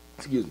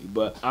 Excuse me,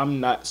 but I'm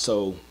not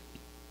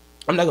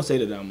gonna say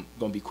that I'm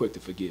gonna be quick to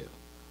forgive,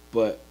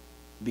 but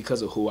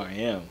because of who I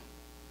am,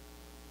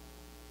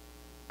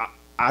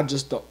 I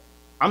just don't.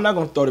 I'm not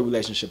gonna throw the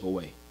relationship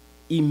away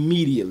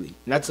immediately.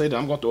 Not to say that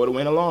I'm gonna throw it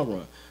away in the long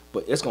run,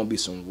 but it's gonna be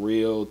some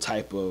real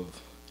type of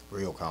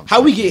Real conversation.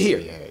 how we get here.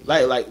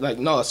 Yeah. Like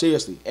no,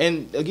 seriously.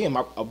 And again,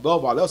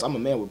 above all else, I'm a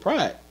man with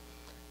pride.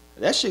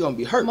 That shit gonna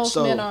be hurt. Most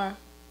so, men are.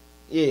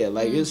 Yeah,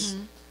 like it's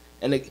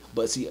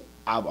but see,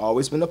 I've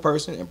always been a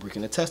person, and Bree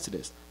can attest to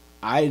this.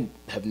 I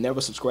have never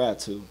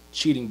subscribed to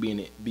cheating being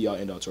a be all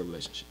end all to a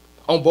relationship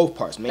on both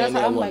parts, man That's how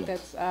and I'm woman. like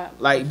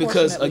that's Like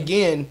because unfortunately,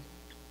 again,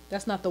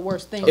 that's not the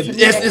worst thing.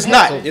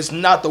 it's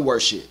not the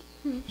worst shit.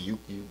 You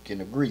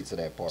can agree to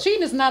that part.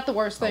 Cheating is not the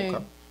worst thing.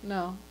 Okay.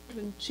 No, I've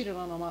been cheated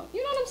on my.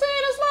 You know what I'm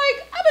saying? It's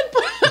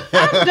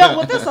like I've dealt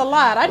with this a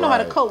lot. I know how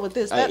to Right. cope with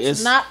this. It's-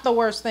 That's not the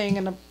worst thing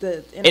in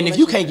the. In a And if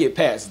you can't relationship. get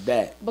past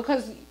that,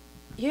 because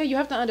yeah, you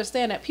have to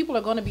understand that people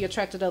are going to be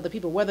attracted to other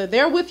people, whether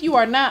they're with you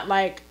or not.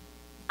 Like,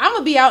 I'm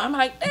gonna be out. I'm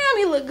like, damn,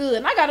 he look good.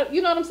 And I got to,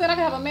 you know what I'm saying? I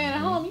can have a man at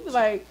home. You be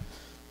like,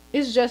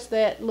 it's just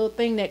that little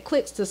thing that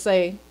clicks to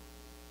say,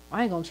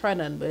 I ain't gonna try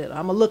nothing, but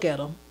I'm gonna look at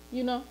him.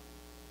 You know,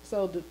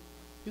 so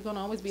you're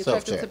gonna always be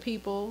attracted Self-check. to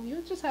people.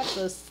 You just have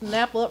to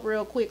snap up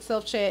real quick.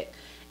 Self check.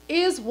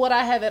 Is what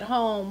I have at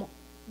home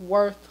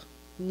worth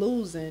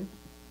losing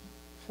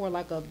for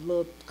like a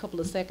little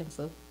couple of seconds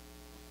of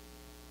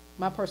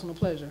my personal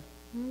pleasure?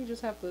 You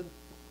just have to,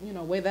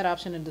 weigh that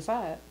option and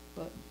decide.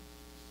 But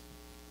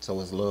So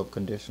is love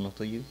conditional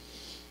to you?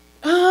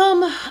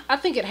 I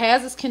think it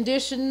has its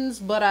conditions,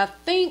 but I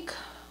think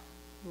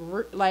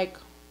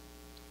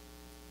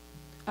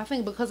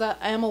because I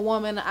am a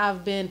woman,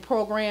 I've been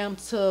programmed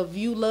to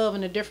view love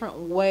in a different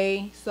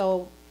way.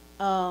 So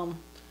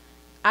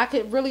I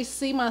could really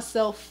see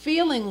myself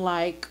feeling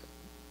like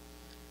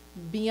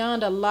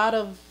beyond a lot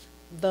of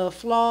the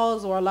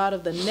flaws or a lot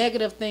of the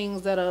negative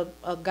things that a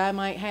guy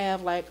might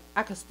have, like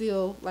I could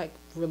still like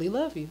really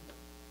love you.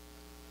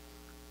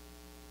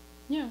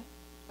 Yeah.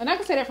 And I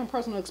can say that from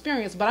personal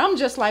experience, but I'm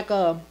just like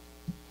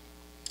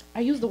I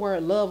use the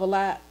word love a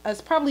lot.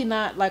 It's probably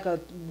not like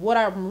what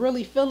I'm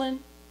really feeling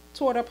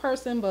toward a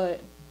person,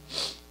 but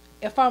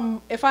if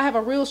I have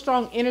a real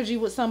strong energy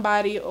with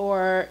somebody,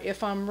 or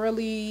if I'm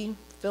really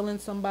feeling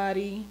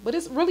somebody, but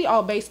it's really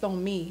all based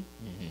on me.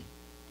 Mm-hmm.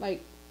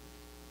 Like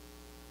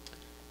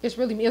it's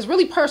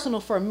really personal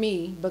for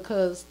me,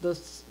 because the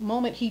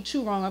moment he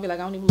chew wrong, I'll be like,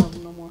 I don't even love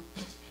him no more.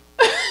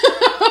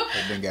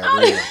 It done got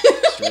real.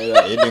 Straight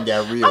up, it done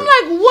got real. I'm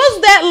like,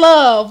 what's that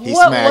love? He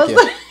What smacking.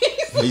 was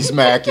that? He's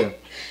smacking.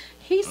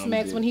 He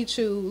smacks when he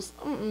chews.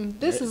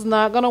 This is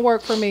not gonna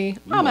work for me.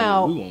 I'm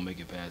out. We won't make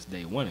it past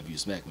day one if you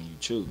smack when you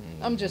chew.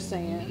 I'm just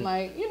saying,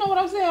 like, you know what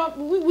I'm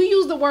saying? We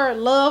use the word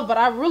love, but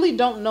I really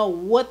don't know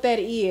what that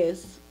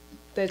is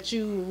that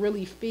you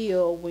really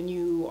feel when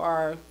you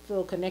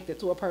feel connected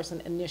to a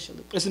person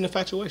initially. It's an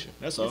infatuation.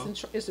 That's all.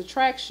 It's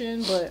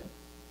attraction, but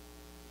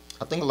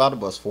I think a lot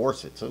of us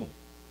force it too.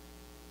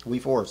 We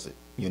force it.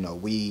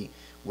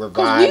 We're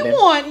because vibing. we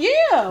want,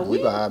 We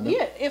vibing.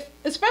 yeah.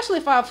 Especially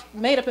if I've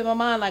made up in my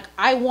mind, like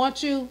I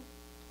want you,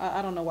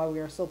 I don't know why we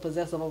are so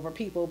possessive over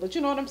people, but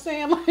you know what I'm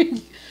saying? Like,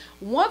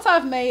 once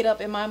I've made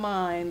up in my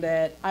mind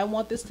that I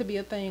want this to be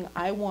a thing,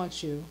 I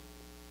want you.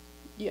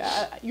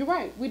 Yeah, you're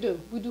right. We do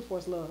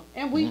force love,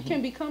 and we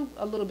can become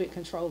a little bit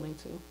controlling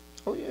too.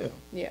 Oh yeah.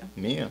 Yeah.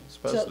 Men,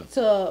 especially.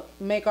 To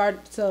make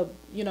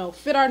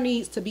fit our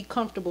needs to be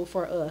comfortable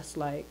for us.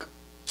 Like,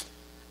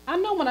 I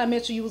know when I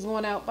met you, you was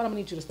going out, but I'm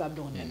gonna need you to stop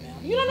doing that now.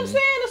 You know what I'm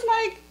saying? It's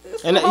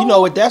like, and you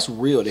know what? That's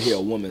real to hear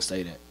a woman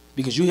say that,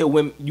 because you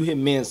hear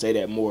men say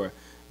that more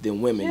than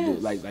women do.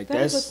 Like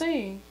that's the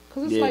thing,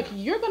 because it's like,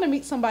 you're gonna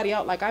meet somebody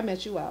out like I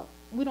met you out.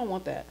 We don't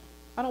want that.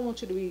 I don't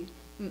want you to be.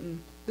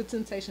 The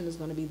temptation is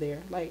gonna be there.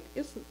 Like,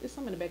 it's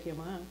something in the back of your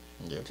mind.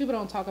 Yeah. People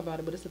don't talk about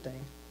it, but it's a thing.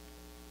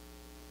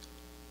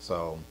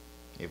 So,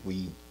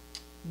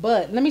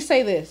 But let me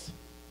say this.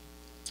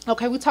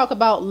 Okay, we talk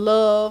about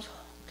love.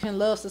 Can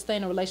love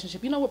sustain a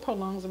relationship? You know what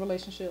prolongs a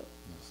relationship?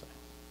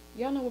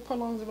 Y'all know what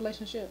prolongs a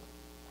relationship?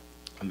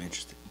 I'm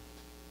interested.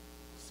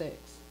 Sex.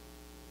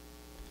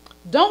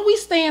 Don't we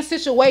stay in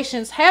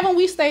situations? Haven't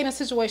we stayed in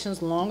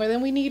situations longer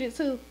than we needed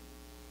to?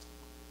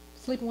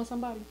 Sleeping with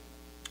somebody?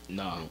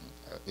 No.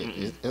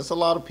 It's a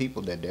lot of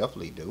people that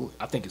definitely do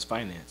it. I think it's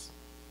finance.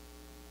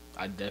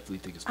 I definitely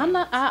think it's I'm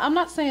finance. I'm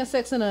not saying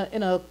sex in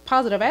a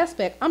positive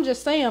aspect. I'm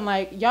just saying,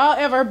 like, y'all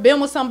ever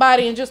been with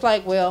somebody and just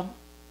like, well,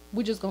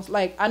 we just gonna,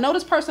 like, I know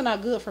this person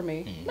not good for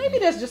me. Maybe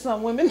that's just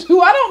some women do.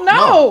 I don't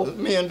know. No,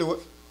 men do it.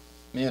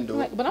 Men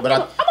do it. But I'm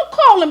gonna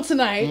call him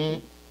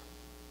tonight.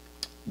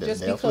 That's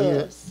Just definitely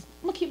because.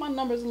 I'm gonna keep my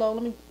numbers low.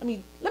 Let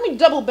me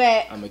double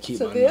back. I'm gonna keep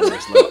to my this.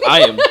 numbers low. I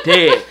am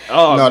dead.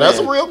 Oh, no, man. that's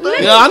a real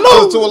thing. Yeah, I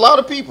know. To a lot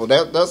of people,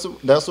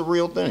 that's a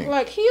real thing.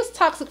 Like, he is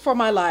toxic for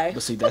my life.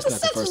 But see, that's not the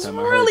sex first is time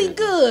I heard really that.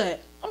 good.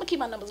 I'm gonna keep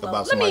my numbers low. About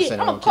I'm somebody saying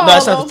gonna they call No,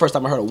 that's not them. the first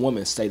time I heard a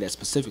woman say that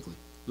specifically.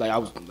 Like, I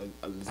was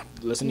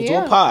listening to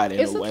Yeah, a pod,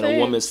 it's and a a thing.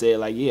 woman said,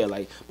 like, yeah,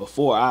 like,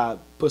 before I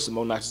put some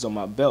more notches on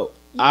my belt,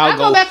 I'll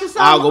go back to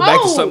something I'll go back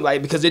to old. something,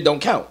 like, because it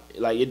don't count.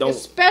 Like, it don't.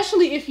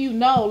 Especially if you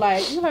know,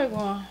 like, you're like,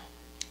 well,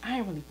 I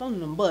ain't really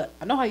feeling him, but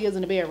I know how he is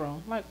in the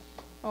bedroom. Like,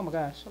 oh my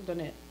gosh, I've done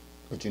that.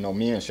 But you know,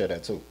 men share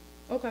that too.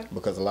 Okay.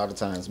 Because a lot of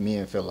times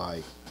men feel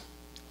like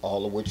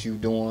all of what you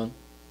doing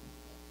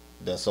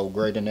that's so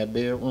great in that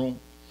bedroom,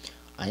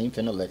 I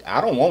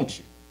don't want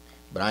you,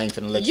 but I ain't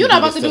finna let you. You're not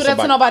about to do that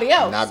to nobody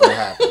else. Not gonna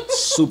happen.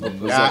 Super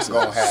possessive.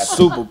 gonna happen.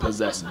 Super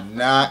possessive.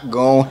 Not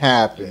gonna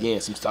happen. Again,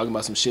 she's talking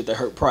about some shit that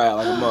hurt pride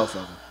like a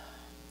motherfucker.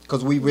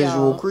 Because we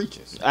visual Y'all.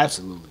 creatures.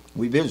 Absolutely.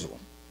 We visual.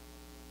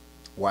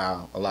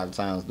 Wow, a lot of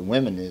times the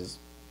women is.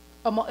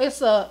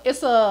 It's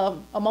a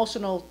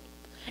emotional.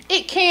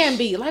 It can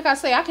be, like I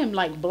say, I can,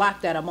 like,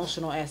 block that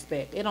emotional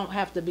aspect. It don't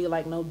have to be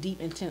like no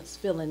deep, intense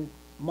feeling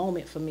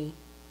moment for me,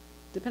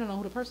 depending on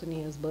who the person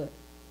is. But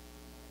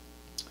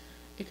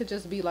it could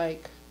just be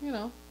like,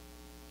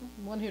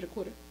 one hit or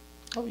quitter.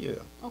 Oh yeah.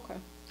 Okay.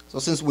 So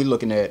since we're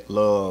looking at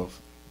love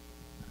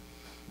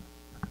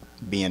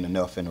being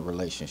enough in a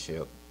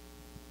relationship,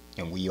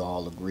 and we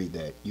all agree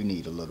that you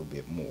need a little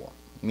bit more,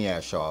 let me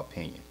ask y'all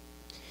opinion.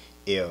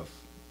 If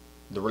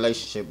the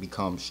relationship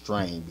becomes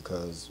strained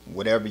because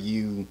whatever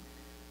you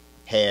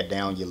had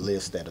down your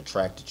list that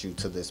attracted you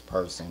to this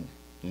person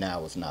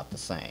now is not the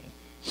same,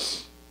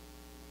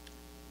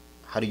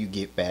 how do you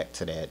get back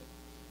to that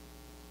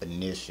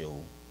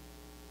initial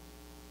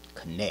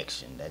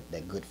connection,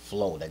 that good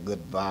flow, that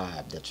good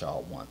vibe that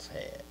y'all once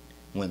had,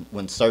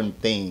 when certain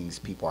things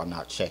people are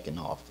not checking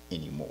off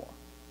anymore?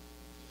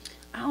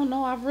 I don't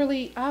know.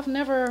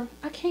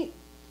 I can't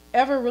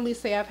ever really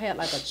say I've had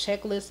like a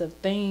checklist of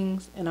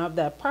things, and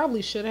that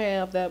probably should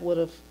have, that would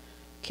have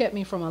kept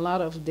me from a lot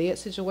of dead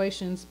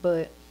situations.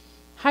 But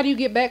how do you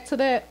get back to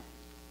that?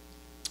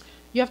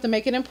 You have to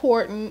make it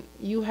important.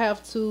 You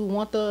have to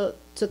want to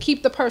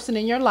keep the person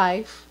in your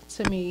life.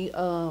 To me,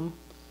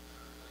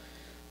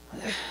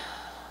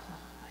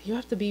 you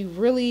have to be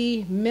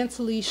really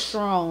mentally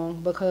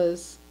strong,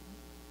 because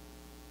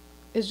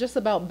it's just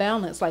about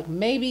balance. Like,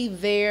 maybe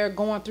they're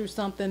going through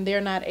something,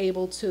 they're not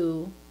able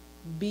to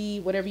be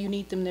whatever you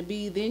need them to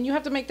be. Then you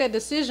have to make that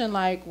decision,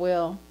 like,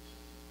 well,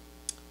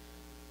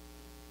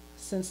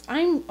 since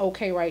I'm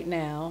okay right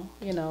now,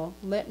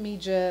 let me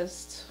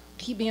just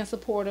keep being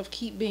supportive,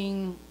 keep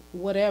being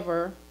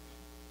whatever.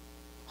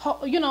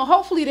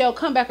 Hopefully they'll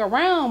come back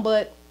around,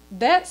 but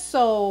that's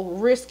so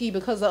risky,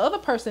 because the other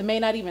person may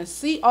not even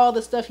see all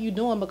the stuff you're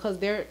doing, because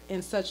they're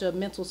in such a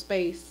mental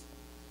space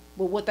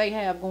with what they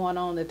have going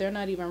on that they're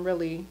not even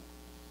really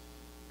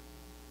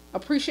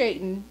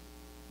appreciating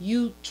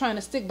you trying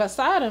to stick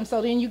beside them.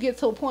 So then you get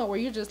to a point where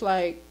you're just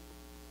like,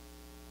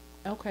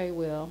 okay,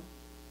 well,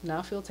 now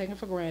I feel taken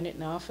for granted.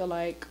 Now I feel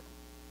like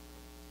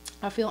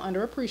I feel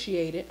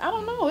underappreciated. I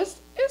don't know. It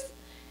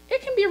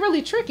can be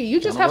really tricky. You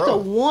just have to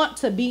want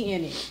to be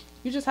in it.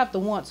 You just have to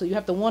want to. You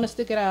have to want to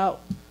stick it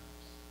out.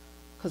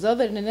 Because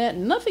other than that,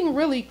 nothing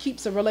really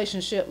keeps a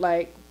relationship,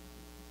 like,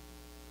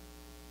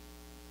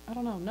 I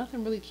don't know.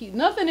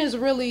 Nothing is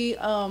really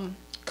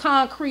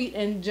concrete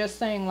and just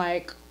saying,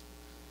 like,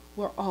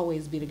 we'll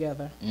always be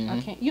together.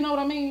 I can't. You know what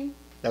I mean?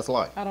 That's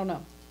life. I don't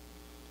know.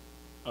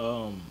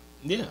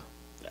 Yeah,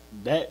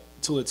 that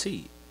to a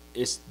T.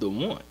 it's the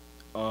one.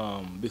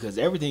 Because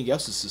everything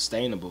else is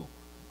sustainable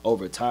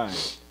over time.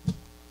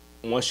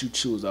 Once you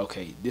choose,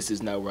 okay, this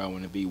is not where I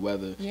want to be,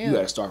 whether you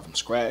got to start from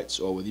scratch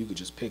or whether you could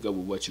just pick up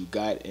with what you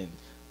got and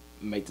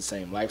make the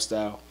same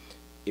lifestyle.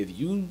 If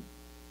you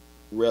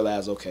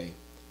realize, okay,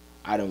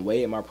 I done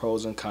weighed my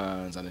pros and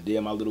cons, I done did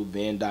my little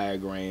Venn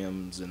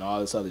diagrams and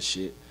all this other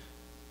shit.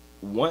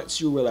 Once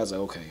you realize,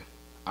 like, okay,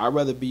 I'd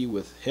rather be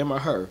with him or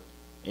her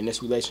in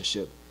this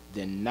relationship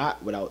than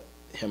not without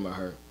him or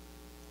her.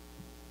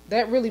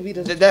 That really be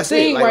the That's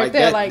thing it. Like, right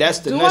there. that, Like, that's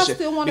the do I nation.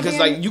 still want to be Because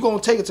like you gonna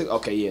take it to,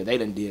 okay, yeah, they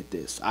done did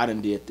this, I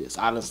done did this,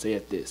 I done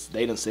said this,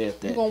 they done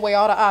said that. You're gonna weigh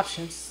all the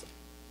options.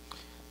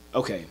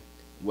 Okay,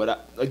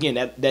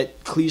 again,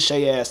 that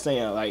cliche ass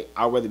saying, like,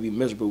 I'd rather be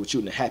miserable with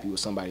you than happy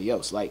with somebody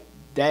else. Like,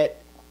 that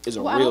is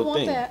a Well, I real don't want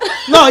thing. that.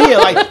 No, yeah,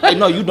 like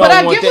no, you don't. But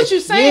I want get that. what you're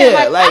saying.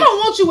 Yeah, like, I don't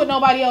want you with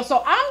nobody else,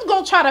 so I'm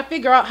gonna try to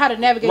figure out how to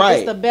navigate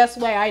this the best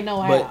way I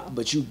know how.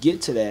 But you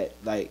get to that,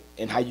 like,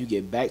 and how you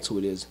get back to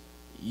it is,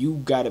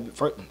 you gotta be,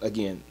 first,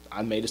 again,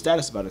 I made a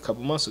status about it a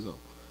couple months ago.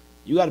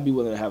 You gotta be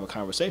willing to have a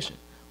conversation.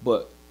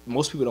 But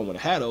most people don't want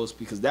to have those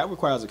because that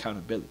requires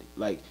accountability.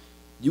 Like,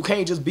 you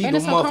can't just be And the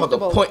it's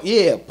motherfucker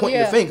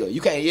pointing the finger.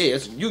 You can't. Yeah,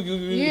 it's you.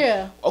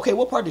 Yeah. Okay,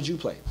 what part did you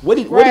play? What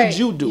did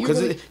you do?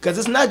 Because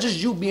it's not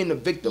just you being the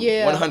victim.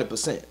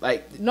 100%.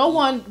 Like, no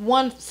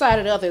one side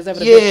or the other is ever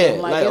the yeah,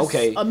 victim. Like, it's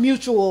okay, a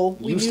mutual.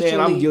 You saying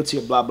I'm guilty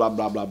of blah blah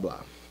blah blah blah.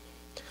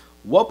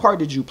 What part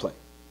did you play?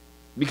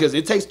 Because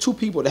it takes two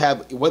people to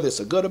have, whether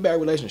it's a good or bad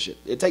relationship,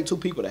 it takes two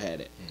people to have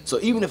that. So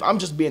even if I'm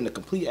just being the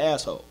complete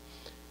asshole,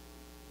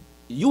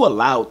 you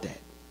allowed that.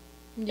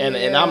 Yeah.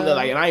 And I'm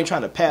like, and I ain't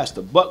trying to pass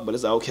the buck, but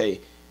it's like,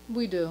 okay,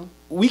 we do.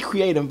 We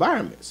create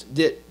environments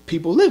that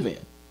people live in.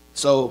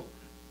 So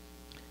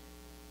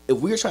if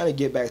we're trying to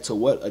get back to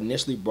what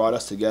initially brought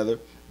us together,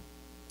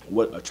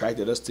 what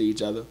attracted us to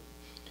each other,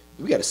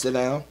 we got to sit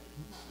down,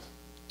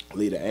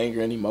 leave the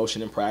anger and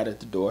emotion and pride at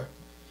the door,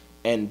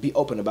 and be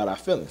open about our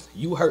feelings.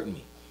 You hurt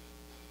me.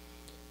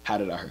 How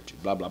did I hurt you?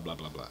 Blah, blah, blah,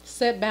 blah, blah.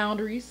 Set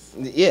boundaries.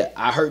 Yeah,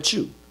 I hurt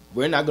you.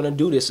 We're not going to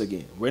do this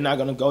again. We're not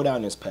going to go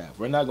down this path.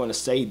 We're not going to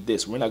say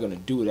this. We're not going to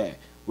do that.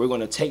 We're going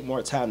to take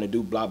more time to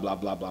do blah, blah,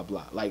 blah, blah,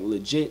 blah. Like,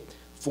 legit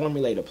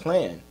formulate a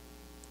plan.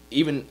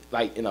 Even,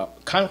 like, in a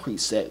concrete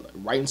set, like,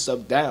 writing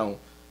stuff down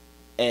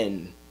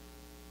and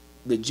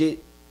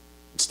legit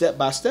step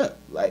by step.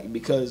 Like,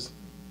 because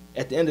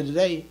at the end of the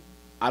day,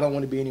 I don't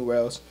want to be anywhere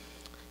else.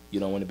 You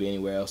don't want to be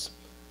anywhere else.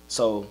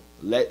 So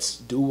let's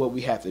do what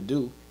we have to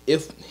do.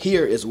 If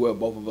here is where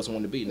both of us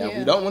want to be. Now, if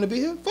we don't want to be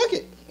here, fuck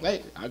it.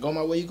 Like, I go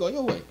my way, you go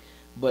your way.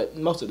 But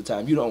most of the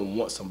time, you don't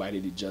want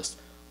somebody to just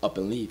up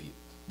and leave you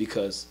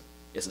because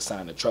it's a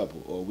sign of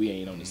trouble or we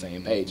ain't on the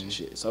same page and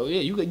shit. So,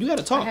 yeah, you got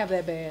to talk. I have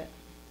that bad.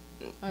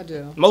 I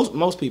do.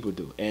 Most people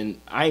do. And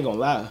I ain't going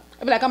to lie.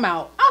 I be like, I'm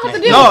out. I don't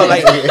have to deal with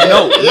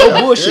this.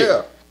 No bullshit.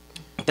 Yeah.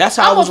 That's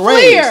how I was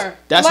raised.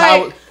 That's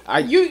like,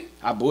 how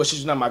I bullshit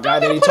you. Not my guy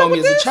that he told me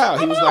as a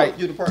child. He was like,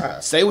 "You the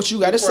prize. Say what you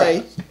got to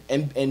say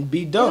and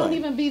be done." It don't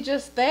even be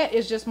just that.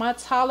 It's just my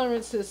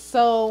tolerance is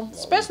so,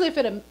 especially if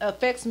it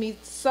affects me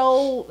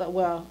so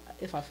well.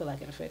 If I feel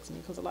like it affects me,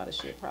 because a lot of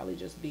shit probably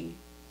just be,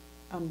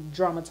 I'm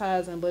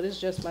dramatizing, but it's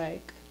just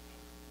like,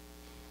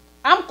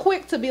 I'm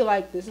quick to be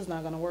like, this is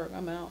not gonna work.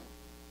 I'm out.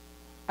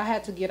 I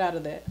had to get out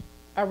of that.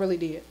 I really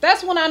did.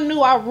 That's when I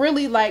knew I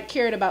really like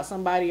cared about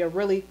somebody or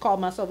really called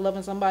myself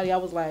loving somebody. I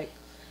was like,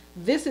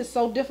 this is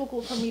so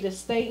difficult for me to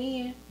stay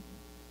in,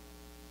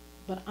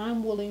 but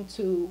I'm willing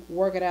to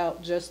work it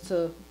out just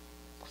to,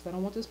 because I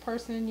don't want this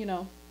person, you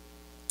know,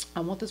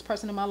 I want this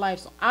person in my life.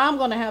 So I'm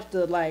going to have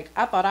to, like,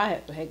 I thought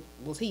I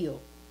was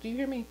healed. Do you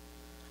hear me?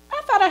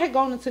 I thought I had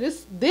gone into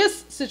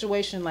this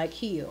situation like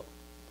healed.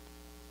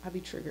 I'd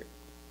be triggered.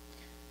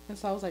 And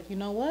so I was like, you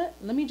know what?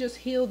 Let me just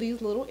heal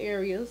these little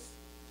areas.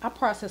 I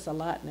process a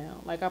lot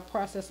now. Like, I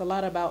process a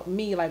lot about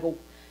me. Like,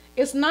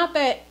 it's not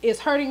that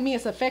it's hurting me,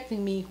 it's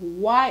affecting me.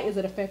 Why is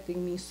it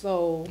affecting me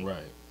so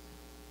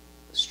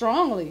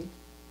strongly?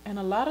 And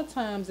a lot of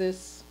times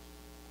it's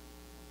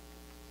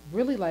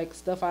really like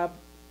stuff I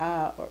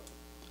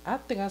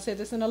think I said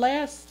this in the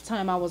last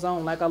time I was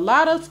on. Like, a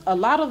lot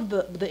of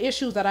the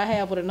issues that I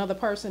have with another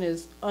person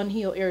is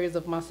unhealed areas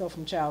of myself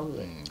from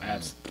childhood.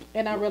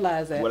 And I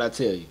realize that. What I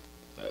tell you,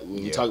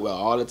 when we talk about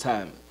all the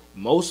time,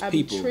 most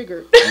people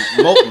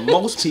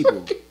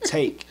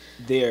take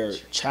their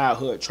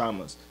childhood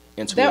traumas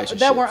into relationships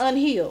that were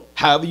unhealed.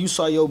 However you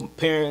saw your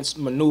parents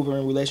maneuver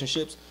in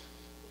relationships,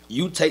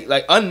 you take,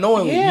 like,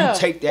 unknowingly, you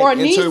take that or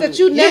needs that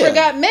you never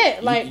got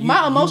met. Like,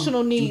 my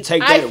emotional needs. You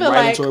take that I feel right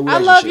like into a I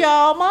relationship. love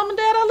y'all, mom and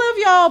dad. I love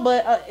y'all,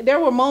 but there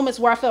were moments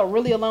where I felt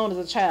really alone as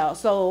a child.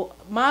 So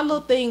my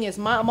little thing is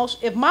my emotion.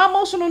 If my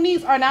emotional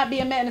needs are not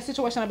being met in a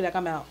situation, I'll be like,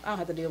 I'm out. I don't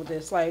have to deal with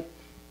this. Like,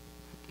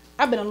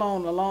 I've been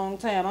alone a long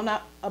time. I'm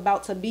not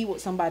about to be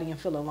with somebody and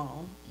feel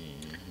alone.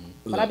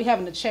 But I be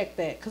having to check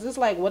that, because it's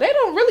like, well, they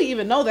don't really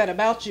even know that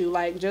about you.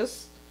 Like,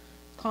 just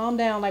calm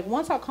down. Like,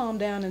 once I calm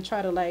down and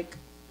try to, like,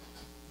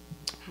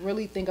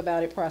 really think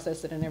about it,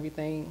 process it and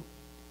everything,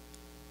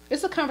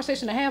 it's a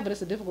conversation to have, but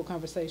it's a difficult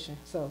conversation.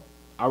 So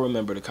I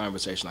remember the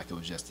conversation like it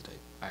was yesterday.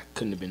 I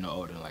couldn't have been no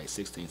older than like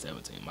 16,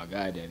 17. My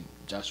guy daddy,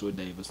 Joshua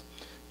Davis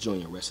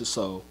Jr., rest his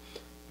soul.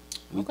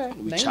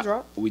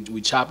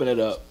 We chopping it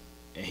up,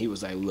 and he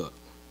was like, look,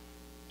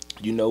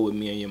 you know what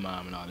me and your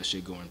mom and all this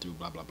shit going through,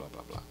 blah, blah, blah,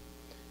 blah, blah.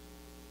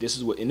 This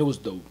is what, and it was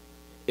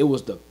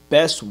the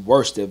best,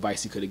 worst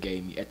advice he could have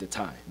gave me at the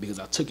time, because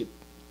I took it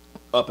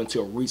up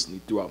until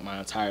recently throughout my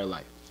entire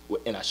life,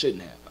 and I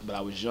shouldn't have, but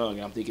I was young,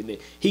 and I'm thinking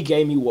that he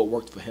gave me what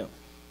worked for him.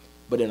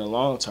 But in the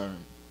long term,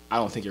 I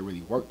don't think it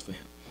really worked for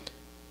him.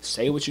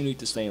 Say what you need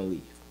to say and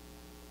leave.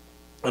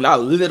 And I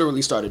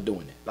literally started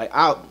doing it. Like,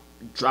 I'll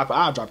drop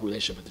a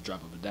relationship at the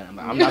drop of a dime.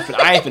 Like,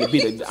 I ain't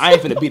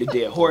finna be the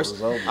dead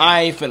horse.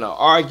 I ain't finna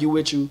argue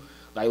with you.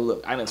 Like,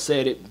 look, I done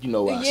said it. You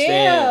know where I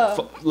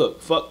stand.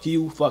 Look, fuck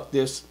you. Fuck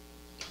this.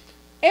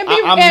 And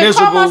I'm and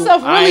miserable. call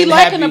myself really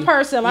liking the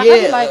person. Like,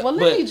 I'd be like, well,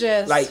 let me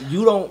just. Like,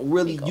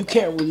 you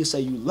can't really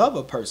say you love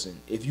a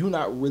person if you're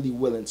not really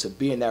willing to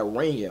be in that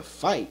ring and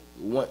fight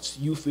once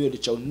you feel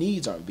that your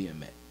needs aren't being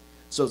met.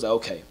 So it's like,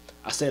 okay,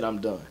 I said I'm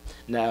done.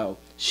 Now,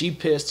 she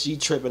pissed, she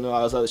tripping and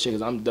all this other shit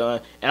because I'm done.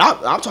 And I'm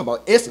talking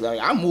about instantly.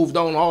 Like, I moved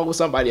on with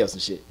somebody else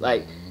and shit.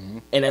 Like,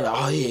 and then,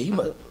 oh, yeah, you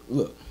must.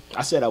 Look,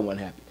 I said I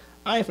wasn't happy.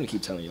 I ain't finna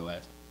keep telling your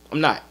ass. I'm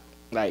not.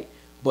 Like,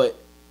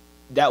 but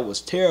that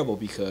was terrible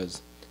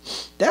because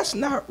that's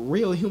not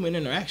real human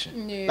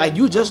interaction. Yeah. Like,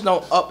 you just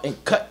don't up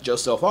and cut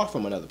yourself off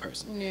from another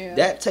person. Yeah.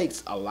 That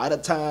takes a lot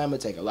of time.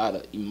 It takes a lot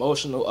of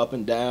emotional up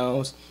and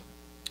downs,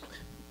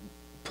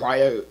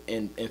 prior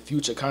and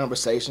future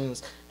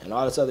conversations, and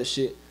all this other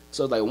shit.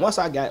 So, like, once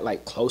I got,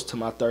 like, close to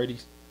my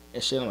 30s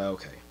and shit, I'm like,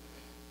 okay,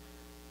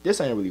 this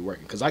ain't really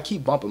working. Because I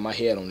keep bumping my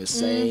head on the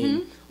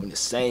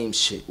same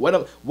shit.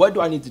 What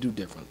do I need to do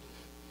differently?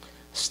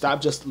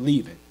 Stop just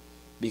leaving.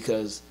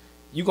 Because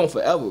you're going to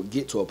forever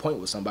get to a point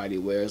with somebody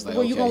where it's like,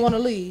 well, you're going to want to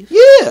leave.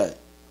 Yeah.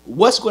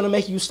 What's going to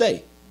make you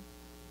stay?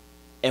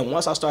 And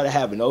once I started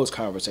having those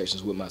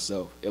conversations with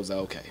myself, it was like,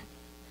 okay,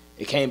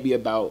 it can't be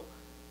about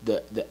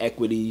the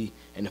equity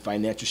and the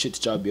financial shit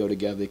that y'all build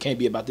together. It can't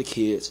be about the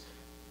kids.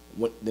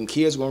 When them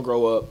kids going to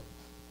grow up,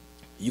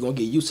 you're going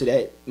to get used to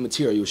that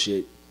material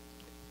shit.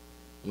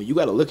 When you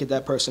got to look at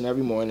that person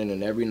every morning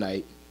and every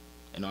night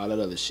and all that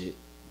other shit,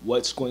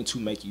 what's going to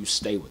make you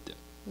stay with them?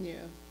 Yeah.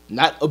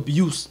 Not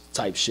abuse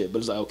type shit, but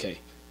it's like, okay,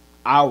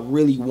 I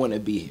really want to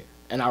be here,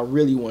 and I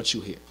really want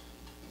you here.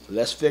 So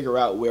let's figure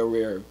out where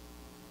we're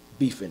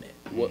beefing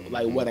at.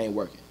 What ain't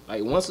working?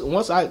 Like,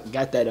 once I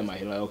got that in my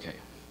head, like, okay,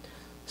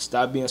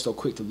 stop being so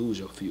quick to lose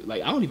your few.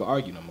 Like, I don't even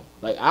argue no more.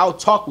 Like, I'll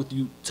talk with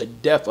you to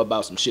death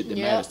about some shit that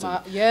matters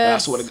to me.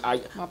 Yes. And I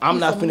swear I'm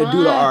not finna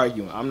do the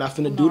arguing. I'm not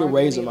finna do the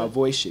raising my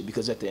voice shit,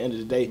 because at the end of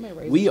the day,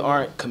 we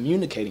aren't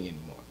communicating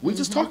anymore. We're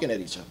just talking at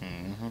each other.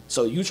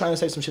 So you trying to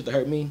say some shit to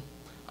hurt me,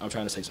 I'm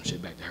trying to say some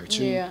shit back to hurt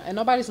you. Yeah, and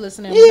nobody's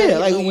listening. Yeah,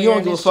 like, you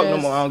don't give a fuck no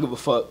more. I don't give a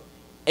fuck.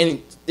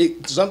 And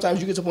sometimes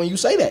you get to the point you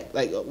say that.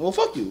 Like, well,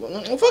 fuck you.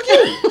 Well, fuck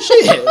you.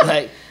 Shit.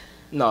 Like,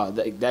 no,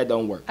 that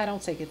don't work. I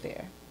don't take it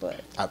there,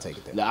 but I'll take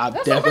it there. No,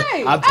 That's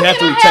okay. I've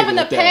definitely taken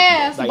it there. in the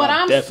past, like, but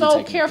I'm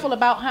so careful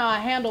about how I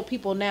handle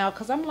people now,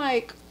 because I'm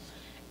like,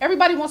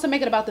 everybody wants to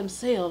make it about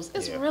themselves.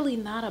 It's really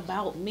not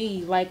about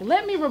me. Like,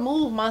 let me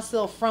remove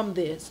myself from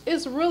this.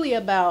 It's really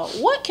about,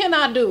 what can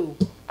I do?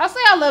 I say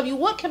I love you.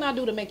 What can I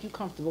do to make you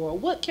comfortable? Or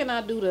what can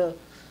I do to...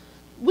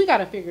 We got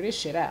to figure this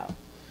shit out.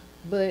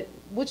 But,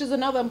 which is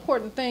another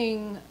important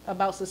thing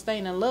about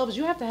sustaining love, is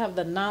you have to have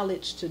the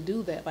knowledge to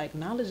do that. Like,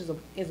 knowledge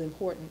is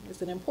important.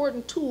 It's an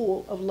important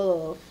tool of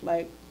love.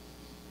 Like,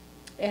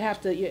 you have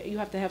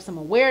to have some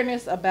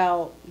awareness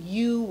about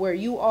you, where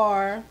you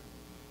are,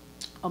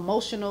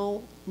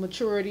 emotional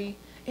maturity.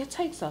 It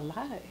takes a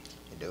lot.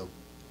 You do.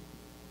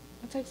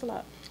 It takes a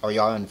lot. Are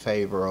y'all in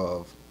favor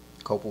of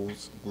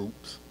couples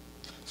groups?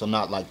 So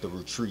not like the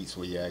retreats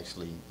where you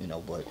actually,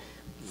 but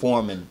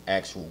forming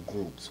actual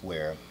groups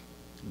where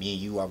me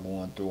and you are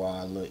going through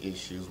our little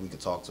issues. We could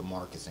talk to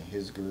Marcus and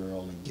his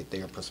girl and get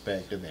their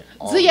perspective.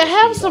 And so you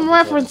have some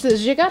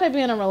references. You got to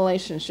be in a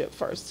relationship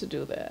first to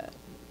do that.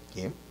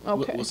 Yeah.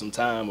 Okay. With some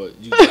time, or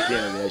you just be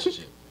in a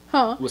relationship.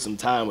 Huh? With some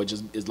time, or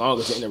just as long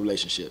as you're in a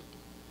relationship.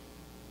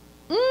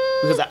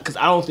 Because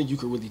I don't think you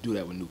can really do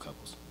that with new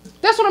couples.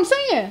 That's what I'm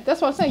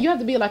saying. You have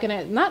to be like in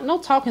that, not no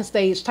talking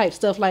stage type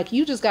stuff. Like,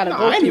 you just gotta go.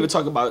 I ain't even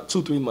talking about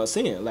 2-3 months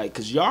in. Like,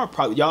 cause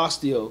y'all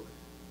still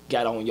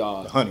got on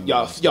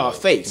y'all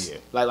face.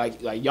 Yeah.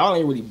 Like y'all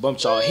ain't really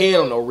bumped y'all head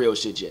on no real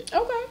shit yet.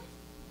 Okay.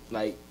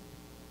 Like,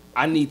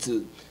 I need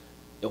to.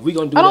 If we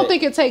gonna do, I don't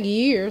think it take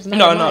years.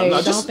 No.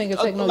 I don't think it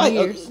take no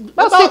years.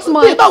 About 6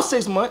 months. Yeah, about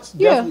 6 months.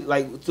 Yeah.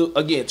 Definitely,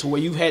 like, to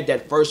where you had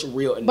that first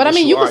real. But I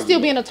mean, you can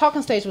still be in a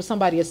talking stage with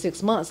somebody at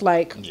 6 months.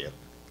 Like, yeah.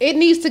 It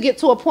needs to get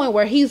to a point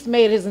where he's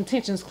made his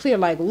intentions clear.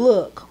 Like,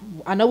 look,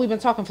 I know we've been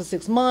talking for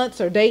 6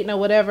 months or dating or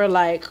whatever.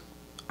 Like,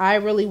 I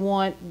really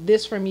want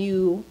this from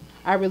you.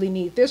 I really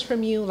need this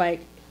from you.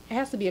 Like, it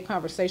has to be a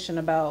conversation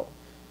about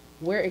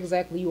where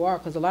exactly you are.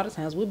 Because a lot of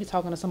times we'll be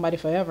talking to somebody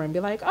forever and be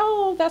like,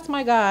 oh, that's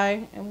my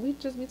guy. And we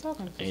just be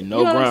talking. Ain't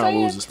no ground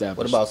rules established.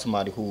 What about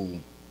somebody who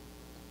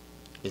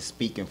is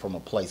speaking from a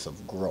place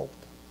of growth?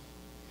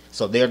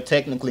 So they're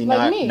technically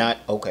Like me. not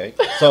okay.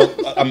 So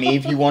I mean,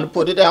 if you want to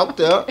put it out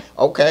there,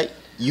 okay.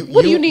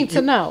 What do you need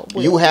to know?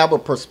 You have a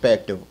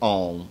perspective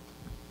on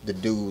the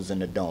do's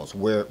and the don'ts,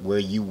 where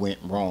you went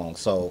wrong.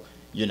 So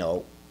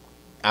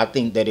I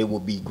think that it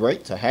would be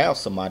great to have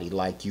somebody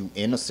like you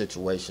in a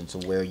situation to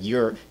where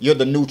you're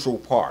the neutral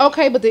part.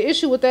 Okay, but the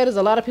issue with that is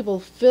a lot of people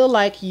feel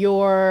like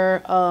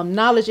your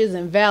knowledge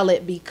isn't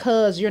valid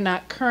because you're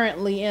not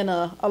currently in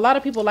a lot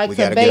of people like We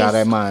to gotta base. get out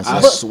of that mindset.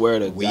 I swear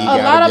to We God.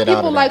 gotta A lot of get out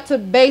people of like that.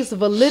 to base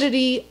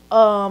validity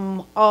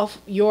off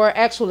your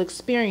actual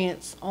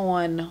experience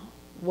on,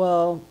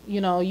 well,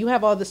 you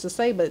have all this to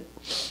say, but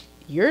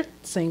you're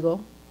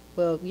single.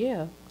 Well,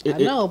 yeah, I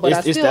know, but it's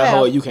still that have.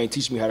 whole you can't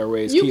teach me how to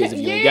raise You kids can-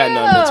 if you ain't got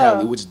none yeah.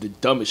 mentality, which is the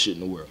dumbest shit in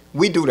the world.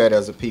 We do that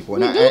as a people,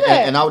 and We I do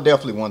that. and I would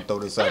definitely want to throw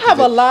this out. I have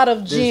a lot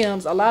of this-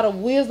 gems, a lot of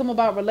wisdom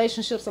about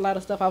relationships, a lot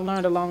of stuff I've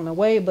learned along the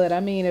way. But I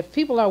mean, if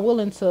people are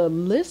willing to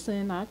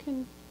listen, I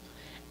can.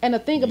 And the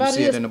thing You about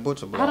see it it is, in the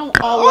butcher block. I don't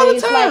All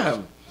always the like.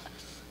 time.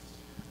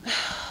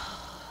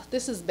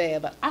 This is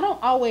bad, but I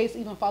don't always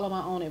even follow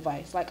my own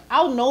advice. Like,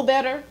 I'll know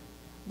better,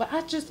 but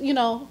I just,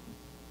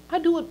 I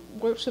do what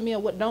works for me or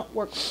what don't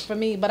work for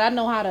me, but I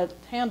know how to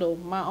handle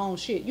my own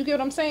shit. You get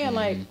what I'm saying? Mm-hmm.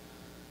 Like,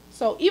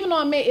 so even though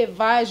I may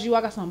advise you,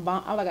 I got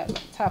I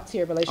got top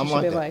tier I'm relationship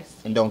like advice.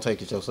 that. And don't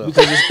take it yourself.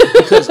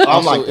 Because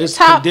also like that. it's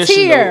Top conditional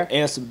tier.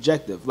 and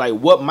subjective. Like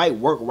what might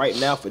work right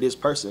now for this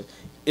person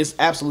is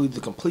absolutely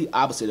the complete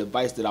opposite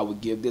advice that I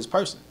would give this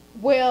person.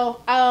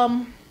 Well,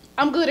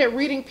 I'm good at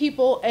reading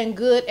people and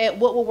good at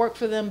what will work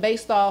for them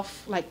based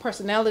off like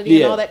personality and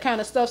Yeah. all that kind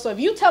of stuff. So if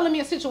you telling me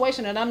a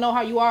situation and I know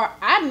how you are,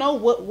 I know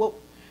what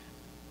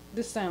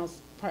this sounds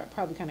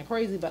probably kind of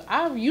crazy, but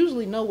I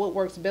usually know what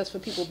works best for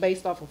people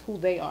based off of who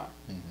they are.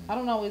 I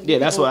don't always. Yeah,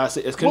 that's why I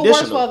say it's What works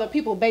conditional. for other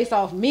people based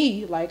off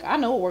me, like I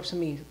know what works for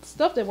me.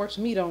 Stuff that works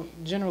for me don't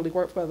generally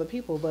work for other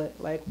people, but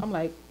like I'm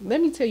like,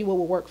 let me tell you what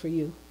will work for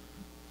you.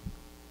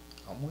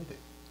 I'm with it.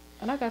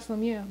 And I got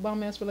some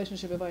bomb ass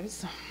relationship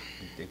advice.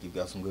 You think you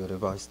got some good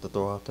advice to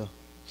throw out there?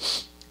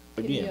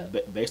 Again,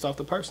 Yeah. based off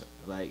the person.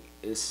 Like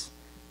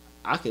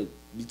I could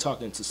be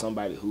talking to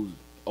somebody who's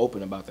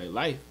open about their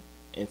life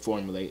and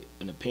formulate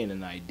an opinion,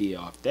 an idea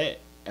off that,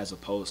 as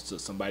opposed to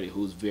somebody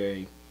who's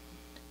very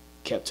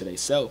kept to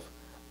themselves.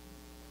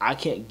 I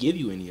can't give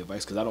you any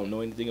advice because I don't know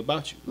anything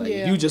about you. Like if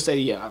Yeah. you just say,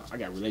 "Yeah, I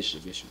got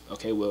relationship issues."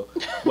 Okay, well,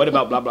 what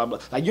about blah blah blah?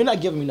 Like you're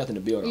not giving me nothing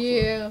to build off.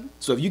 Yeah, Of.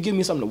 So if you give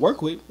me something to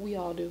work with, we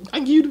all do. I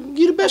can give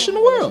you the best in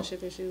the world.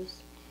 Relationship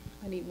issues.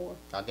 I need more.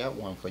 I got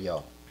one for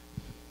y'all.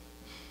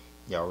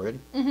 Y'all ready?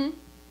 Mm-hmm.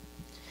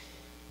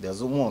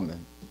 There's a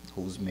woman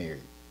who's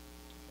married.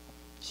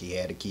 She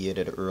had a kid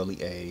at an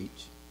early age,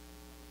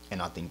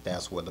 and I think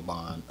that's where the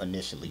bond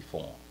initially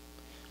formed.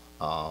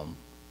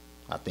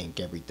 I think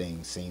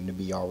everything seemed to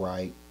be all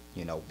right.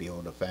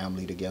 Build a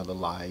family together,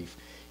 life,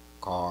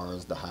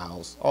 cars, the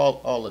house,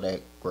 all of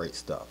that great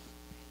stuff.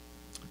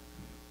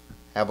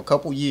 Have a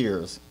couple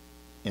years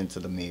into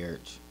the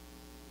marriage,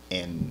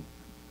 and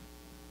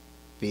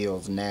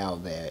feels now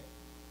that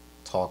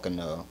talking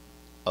to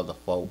other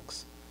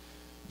folks,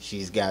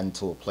 she's gotten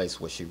to a place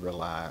where she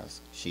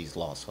realized she's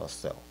lost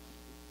herself.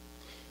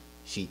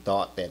 She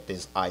thought that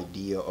this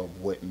idea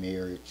of what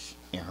marriage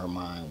in her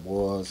mind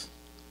was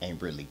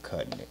ain't really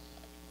cutting it,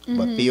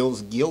 but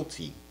feels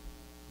guilty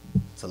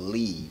to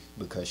leave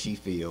because she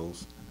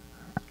feels,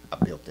 I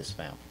built this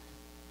family.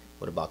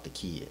 What about the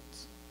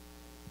kids?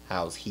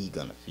 How's he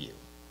gonna feel?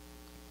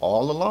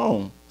 All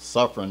alone,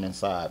 suffering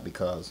inside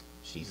because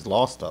she's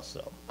lost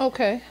herself.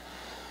 Okay.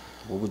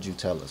 What would you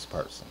tell this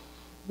person?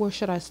 Where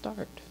should I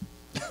start?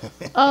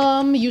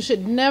 You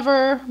should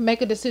never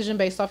make a decision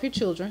based off your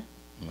children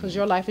because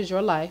your life is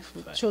your life.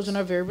 Facts. Children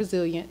are very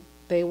resilient.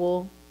 They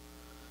will.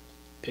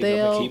 Pick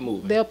up and keep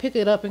moving. They'll pick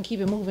it up and keep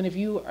it moving if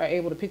you are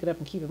able to pick it up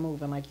and keep it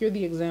moving. Like you're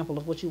the example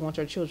of what you want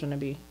your children to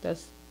be.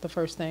 That's the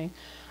first thing.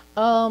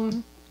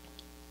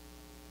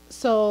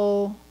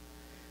 So,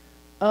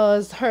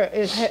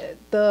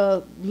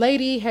 the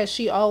lady, has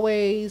she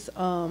always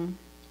been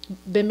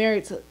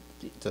married to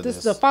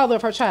this the father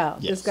of her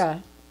child? Yes. This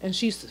guy, and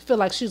she feel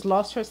like she's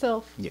lost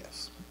herself.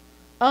 Yes.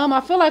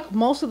 I feel like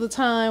most of the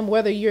time,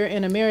 whether you're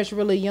in a marriage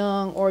really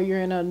young or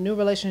you're in a new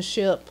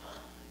relationship,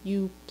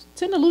 you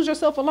tend to lose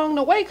yourself along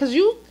the way because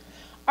you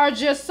are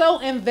just so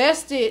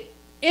invested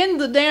in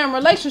the damn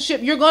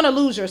relationship, you're going to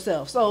lose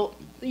yourself. So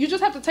you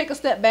just have to take a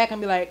step back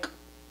and be like,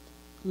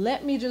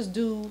 let me just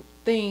do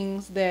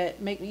things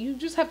that make me, you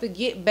just have to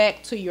get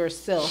back to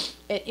yourself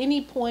at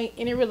any point,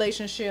 any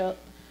relationship,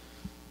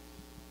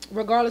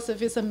 regardless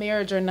if it's a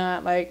marriage or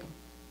not. Like,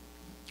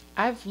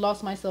 I've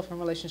lost myself in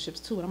relationships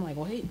too, and I'm like,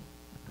 wait,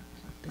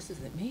 this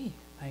isn't me.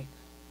 Like,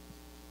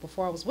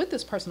 before I was with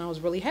this person, I was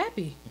really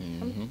happy.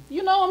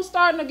 I'm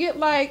starting to get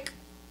like,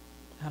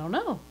 I don't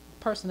know,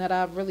 a person that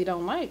I really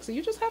don't like. So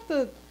you just have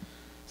to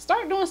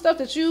start doing stuff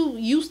that you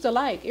used to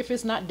like if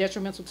it's not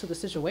detrimental to the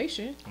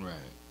situation. Right.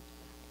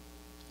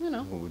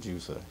 What would you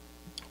say?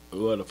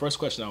 Well, the first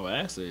question I would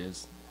ask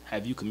is,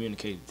 have you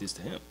communicated this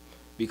to him?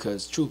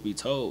 Because truth be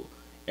told,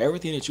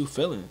 everything that you're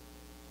feeling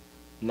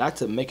not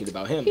to make it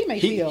about him, He may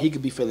feel. he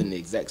could be feeling the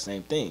exact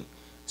same thing.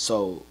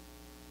 So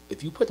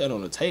if you put that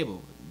on the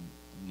table,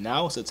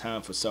 now it's a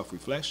time for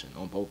self-reflection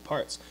on both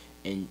parts.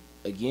 And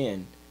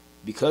again,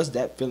 because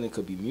that feeling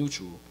could be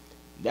mutual,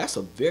 that's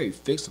a very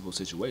fixable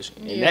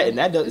situation. And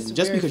that does,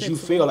 just because you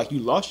feel like you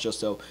lost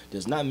yourself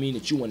does not mean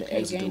that you want to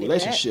exit the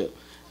relationship.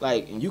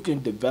 Like, and you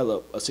can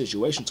develop a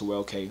situation to where,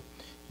 okay,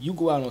 you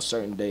go out on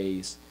certain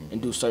days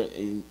and do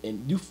certain,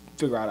 and you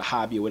figure out a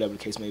hobby or whatever the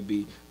case may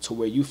be, to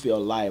where you feel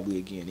lively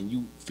again and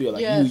you feel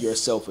like you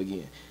yourself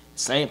again.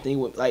 Same thing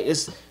with, like,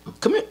 it's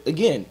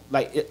again,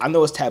 like, I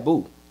know it's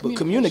taboo, but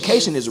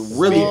communication is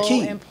really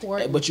key.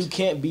 Important. But you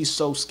can't be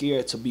so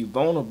scared to be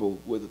vulnerable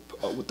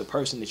with the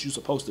person that you're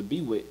supposed to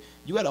be with.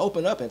 You got to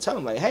open up and tell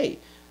them, like, hey,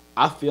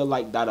 I feel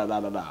like da da da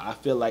da da. I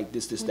feel like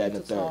this, that, and the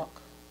third.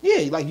 Talk.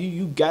 Yeah, like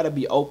you got to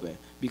be open,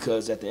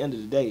 because at the end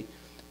of the day,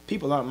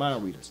 people aren't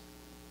mind readers.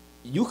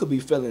 You could be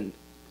feeling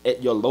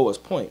at your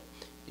lowest point.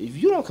 If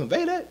you don't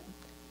convey that,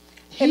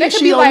 and they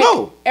could be like,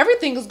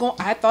 everything is going.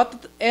 I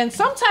thought, and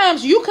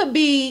sometimes you could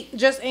be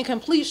just in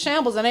complete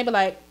shambles, and they be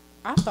like,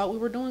 I thought we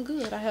were doing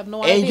good. I have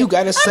no idea. And you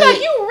gotta say,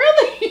 like, you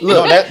really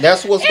look.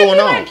 That's what's going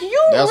on. Like,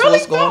 that's really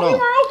what's going on. We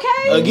were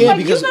okay. Again,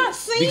 like,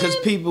 because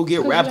people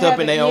get wrapped up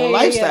in their own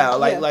lifestyle.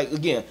 Like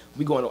again,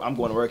 I'm going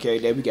to work every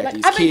day. We got like,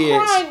 these kids. I've been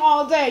crying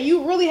all day.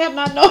 You really have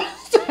not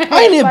noticed.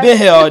 I ain't even been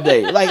here all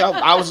day. Like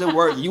I was at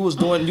work. You was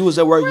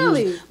at work.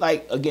 Really? You was,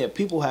 like, again,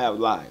 people have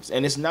lives,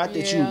 and it's not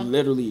that you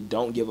literally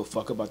don't give a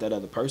fuck about that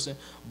other person.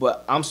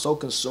 But I'm so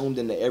consumed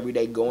in the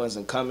everyday goings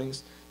and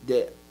comings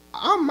that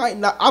I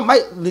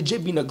might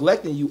legit be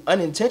neglecting you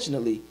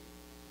unintentionally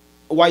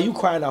while you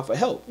crying out for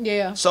help.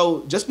 Yeah.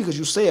 So just because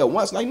you say it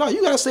once, like, no,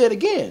 you gotta say it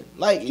again.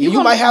 Like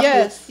you might have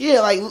to. Yeah.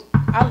 Like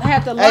I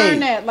had to learn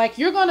that. Like,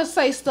 you're gonna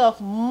say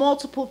stuff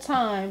multiple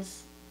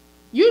times.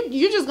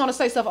 You're just gonna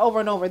say stuff over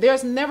and over.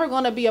 There's never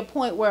gonna be a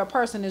point where a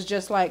person is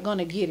just like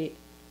gonna get it.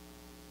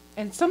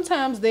 And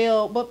sometimes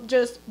but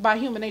just by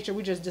human nature,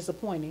 we're just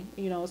disappointing.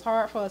 You know, it's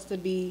hard for us to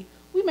be.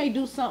 We may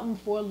do something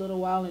for a little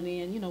while, and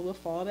then we'll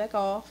fall back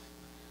off.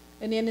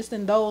 And then it's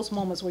in those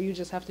moments where you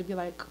just have to be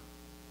like,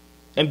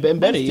 and better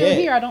I'm still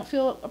here. I don't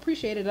feel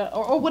appreciated,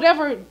 or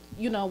whatever,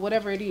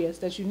 whatever it is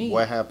that you need.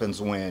 What happens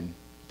when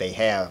they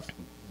have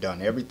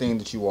done everything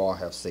that you all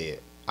have said?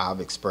 I've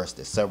expressed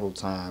it several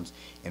times,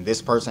 and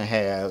this person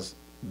has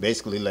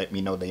basically let me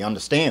know they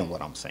understand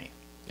what I'm saying.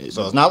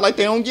 So it's not like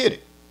they don't get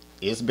it.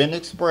 It's been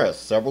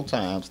expressed several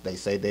times. They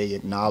say they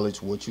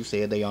acknowledge what you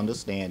said. They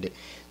understand it.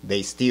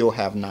 They still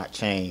have not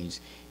changed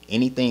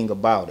anything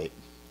about it.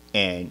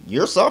 And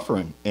you're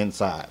suffering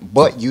inside,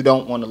 but you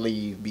don't want to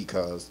leave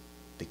because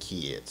the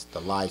kids,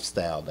 the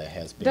lifestyle that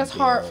has been. That's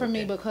hard for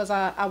me because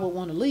I would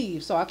want to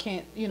leave, so I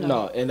can't.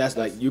 No, and that's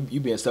like you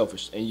being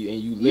selfish, and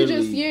you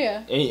literally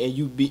and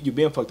you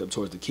being fucked up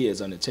towards the kids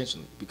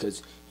unintentionally,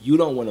 because you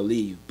don't want to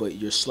leave, but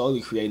you're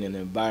slowly creating an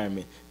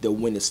environment that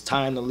when it's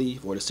time to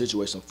leave or the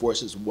situation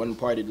forces one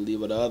party to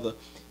leave or the other,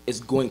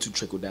 it's going to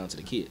trickle down to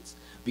the kids,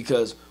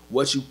 because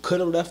what you could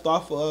have left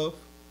off of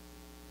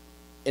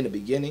in the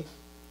beginning,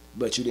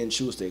 but you didn't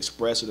choose to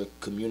express or to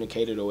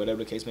communicate it or whatever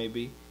the case may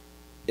be,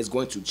 it's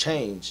going to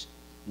change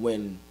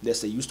when, let's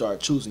say, you start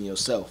choosing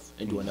yourself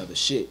and doing other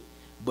shit.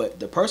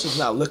 But the person's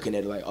not looking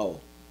at it like, oh,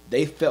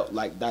 they felt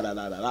like da da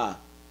da da da.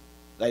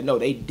 Like, no,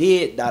 they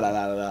did da da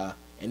da da da.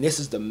 And this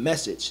is the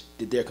message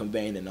that they're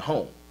conveying in the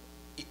home,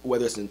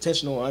 whether it's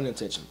intentional or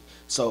unintentional.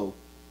 So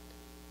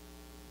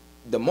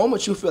the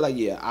moment you feel like,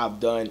 yeah, I've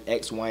done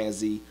X, Y, and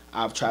Z,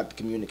 I've tried to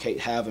communicate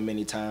however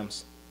many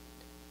times,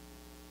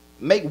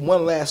 make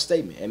one last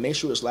statement and make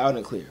sure it's loud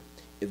and clear.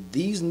 If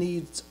these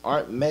needs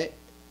aren't met,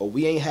 or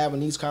we ain't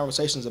having these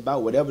conversations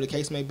about whatever the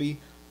case may be,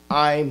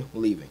 I'm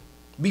leaving.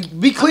 Be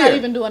clear. I'm not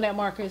even doing that,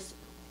 Marcus.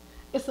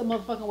 It's a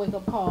motherfucking wake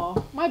up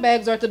call. My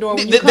bags are at the door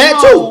when you come that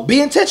home. Too.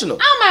 Be intentional.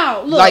 I'm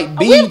out. Look, like,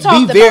 we've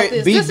talked about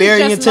this. Be this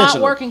very is just intentional.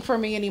 not working for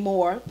me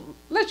anymore.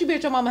 Let you be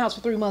at your mama's house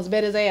for 3 months,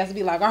 bet his ass, and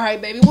be like, all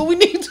right, baby, what we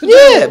need to do?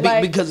 Yeah,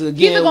 like, because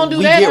again, either gonna do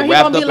we that get or he's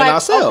wrapped gonna be up like, in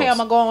ourselves. okay, I'm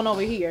gonna go on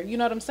over here. You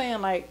know what I'm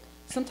saying? Like,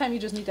 sometimes you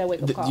just need that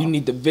wake up call. You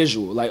need the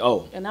visual, like,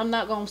 oh. And I'm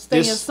not gonna stay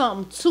in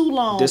something too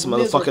long. This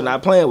motherfucker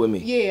not playing with me.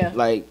 Yeah.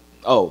 Like,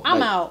 oh. I'm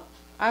like, out.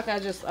 I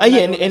got just.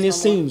 Yeah, and it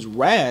seems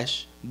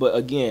rash, but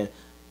again,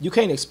 you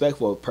can't expect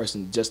for a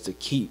person just to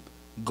keep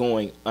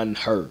going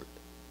unheard.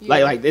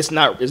 Yeah. Like it's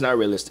not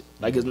realistic.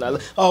 Like, it's not.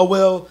 Oh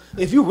well,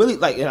 if you really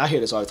like, and I hear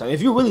this all the time.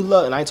 If you really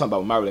love, and I ain't talking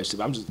about my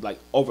relationship. I'm just like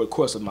over the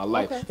course of my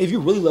life. Okay. If you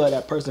really love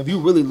that person, if you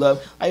really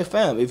love, like,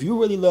 fam, if you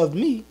really loved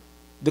me,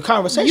 the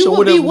conversation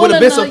would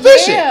have been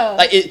sufficient. Yeah.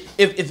 Like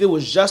if it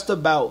was just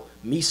about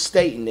me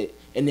stating it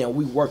and then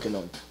we working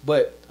on it.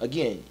 But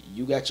again,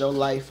 you got your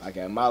life, I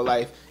got my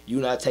life. You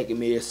not taking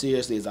me as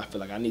seriously as I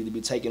feel like I need to be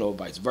taken, or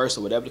vice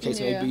versa, whatever the case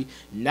may be.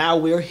 Now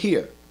we're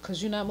here.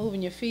 Cause you're not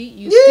moving your feet.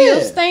 You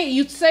still stay.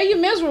 You say you're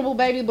miserable,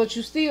 baby, but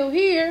you still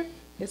here.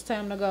 It's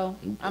time to go.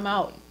 I'm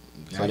out.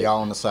 So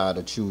y'all on the side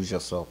to choose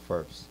yourself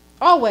first.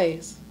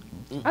 Always.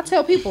 I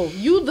tell people,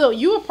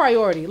 you a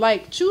priority.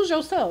 Like, choose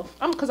yourself.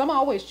 Cause I'm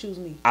always choose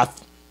me. I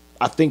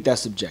think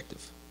that's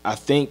subjective. I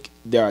think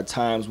there are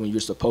times when you're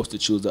supposed to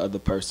choose the other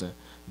person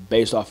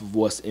based off of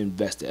what's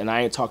invested. And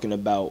I ain't talking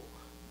about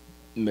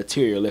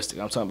materialistic.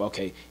 I'm talking about,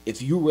 okay,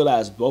 if you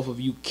realize both of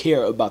you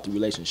care about the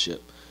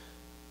relationship,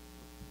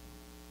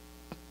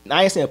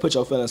 I ain't saying put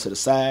your feelings to the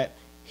side,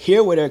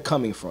 hear where they're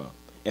coming from,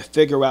 and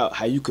figure out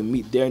how you can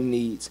meet their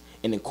needs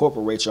and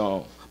incorporate your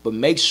own. But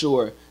make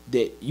sure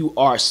that you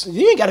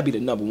ain't got to be the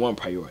number one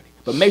priority,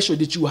 but make sure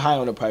that you high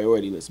on the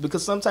priority list,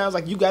 because sometimes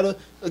like you got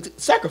to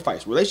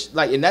sacrifice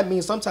and that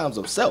means sometimes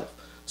of self.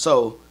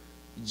 So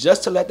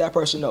just to let that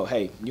person know,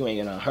 hey, you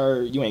ain't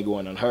unheard, you ain't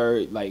going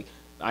unheard, like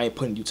I ain't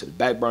putting you to the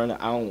back burner.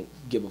 I don't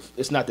give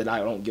it's not that I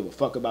don't give a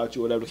fuck about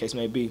you, whatever the case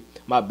may be.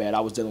 My bad, I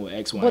was dealing with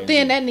X, Y, But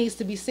then Z. that needs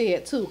to be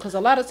said too, because a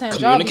lot of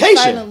times y'all be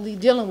silently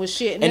dealing with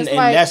shit, and it's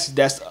like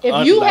that's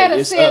if you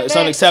had said it's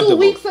that unacceptable. 2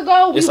 weeks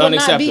ago, we It's would not be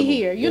unacceptable.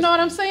 here. You know what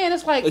I'm saying?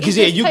 It's like because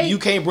you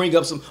can't bring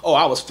up some. Oh,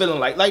 I was feeling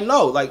like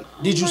no, like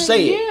did you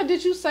say it? Yeah,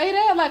 did you say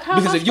that? Like how?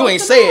 Because if you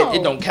ain't say it,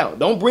 it don't count.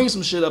 Don't bring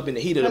some shit up in the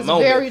heat of the That's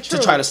moment very to true.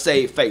 try to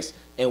save face.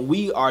 And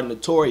we are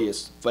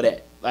notorious for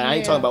that. Like I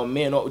ain't Yeah. talking about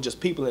men or just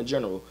people in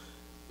general.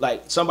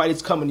 Like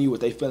somebody's coming to you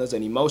with their feelings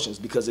and emotions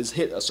because it's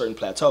hit a certain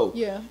plateau.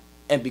 Yeah.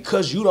 And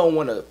because you don't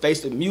want to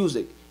face the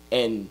music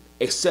and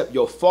accept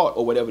your fault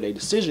or whatever their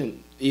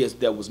decision is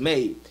that was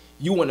made,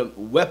 you want to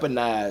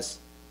weaponize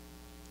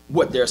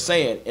what they're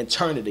saying and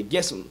turn it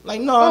against them.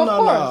 Like,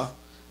 no.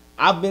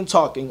 I've been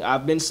talking,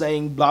 I've been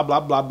saying blah,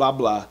 blah, blah, blah,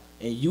 blah,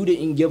 and you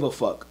didn't give a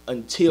fuck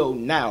until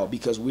now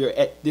because we're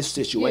at this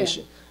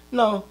situation. Yeah.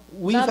 No,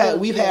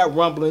 we've had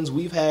rumblings,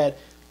 we've had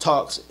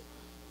talks.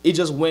 It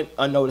just went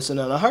unnoticed and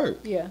unheard.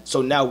 Yeah.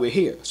 So now we're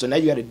here. So now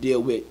you got to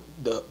deal with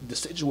the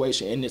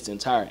situation in its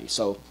entirety.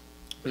 So,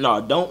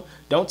 no,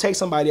 don't take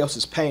somebody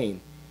else's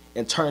pain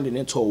and turn it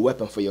into a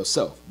weapon for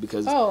yourself,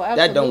 because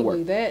that don't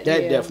work. That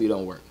definitely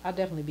don't work. I'll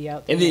definitely be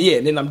out there.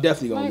 And then I'm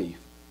definitely gonna leave,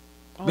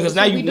 because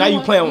now you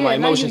playing with my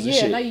emotions and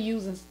shit. Now you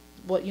using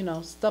what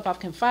stuff I've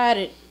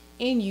confided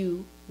in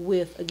you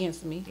with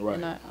against me.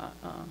 Right. And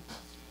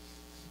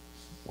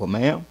Well,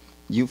 ma'am,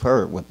 you've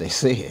heard what they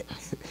said.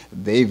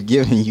 They've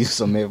given you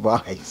some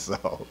advice.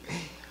 So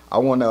I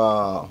want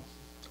to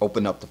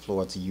open up the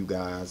floor to you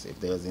guys if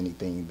there's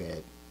anything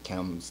that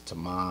comes to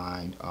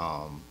mind,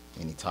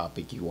 any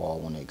topic you all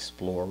want to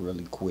explore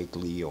really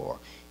quickly, or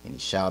any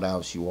shout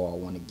outs you all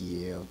want to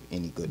give,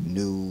 any good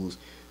news.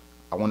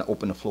 I want to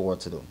open the floor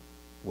to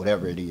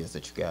whatever it is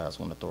that you guys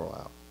want to throw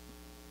out.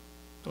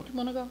 you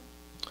want to go?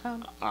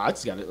 I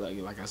just got it.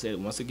 Like I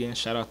said, once again,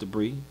 shout out to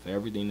Bree for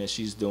everything that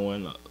she's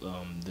doing,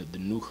 the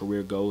new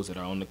career goals that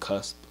are on the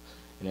cusp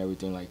and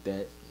everything like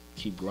that.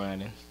 Keep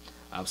grinding.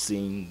 I've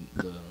seen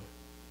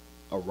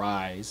a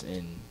rise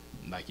in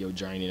like your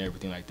journey and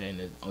everything like that,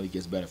 and it only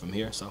gets better from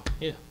here. So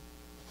yeah.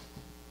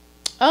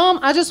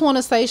 I just want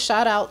to say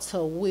shout out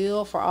to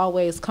Will for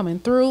always coming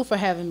through, for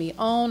having me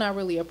on. I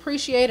really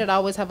appreciate it. I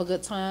always have a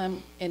good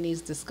time in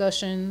these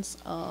discussions.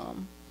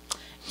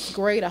 It's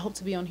great. I hope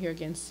to be on here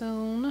again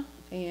soon.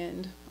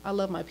 And I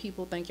love my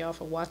people. Thank y'all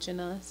for watching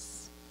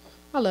us.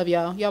 I love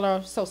y'all. Y'all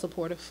are so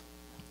supportive.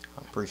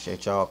 I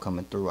appreciate y'all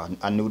coming through.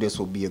 I knew this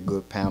would be a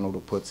good panel to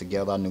put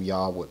together. I knew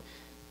y'all would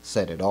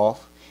set it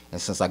off.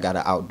 And since I got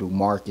to outdo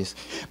Marcus,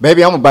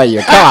 baby, I'm going to buy you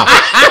a car.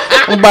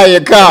 I'm going to buy you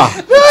a car.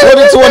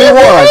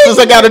 2021. Since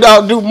I got to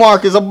outdo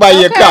Marcus, I'm going to buy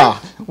you a car.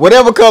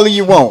 Whatever color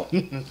you want.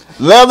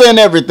 Leather and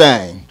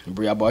everything.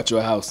 Bree, I bought you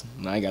a house.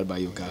 Now I ain't got to buy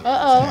you a car.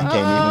 I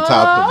can't even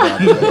talk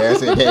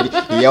to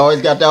brother. He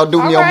always got to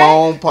outdo me on my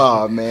own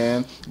pod,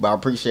 man. But I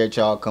appreciate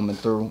y'all coming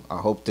through. I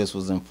hope this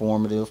was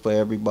informative for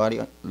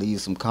everybody.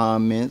 Leave some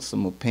comments,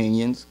 some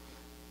opinions,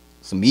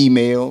 some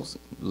emails.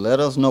 Let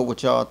us know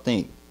what y'all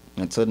think.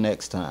 Until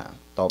next time.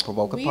 Thought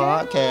Provoking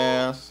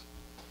Podcast.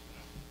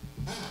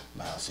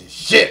 Now I said,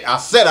 shit, I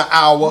said an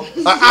hour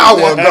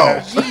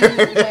ago.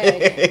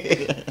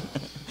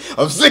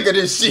 I'm sick of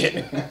this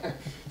shit.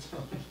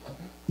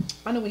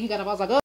 I knew when he got up, I was like, oh.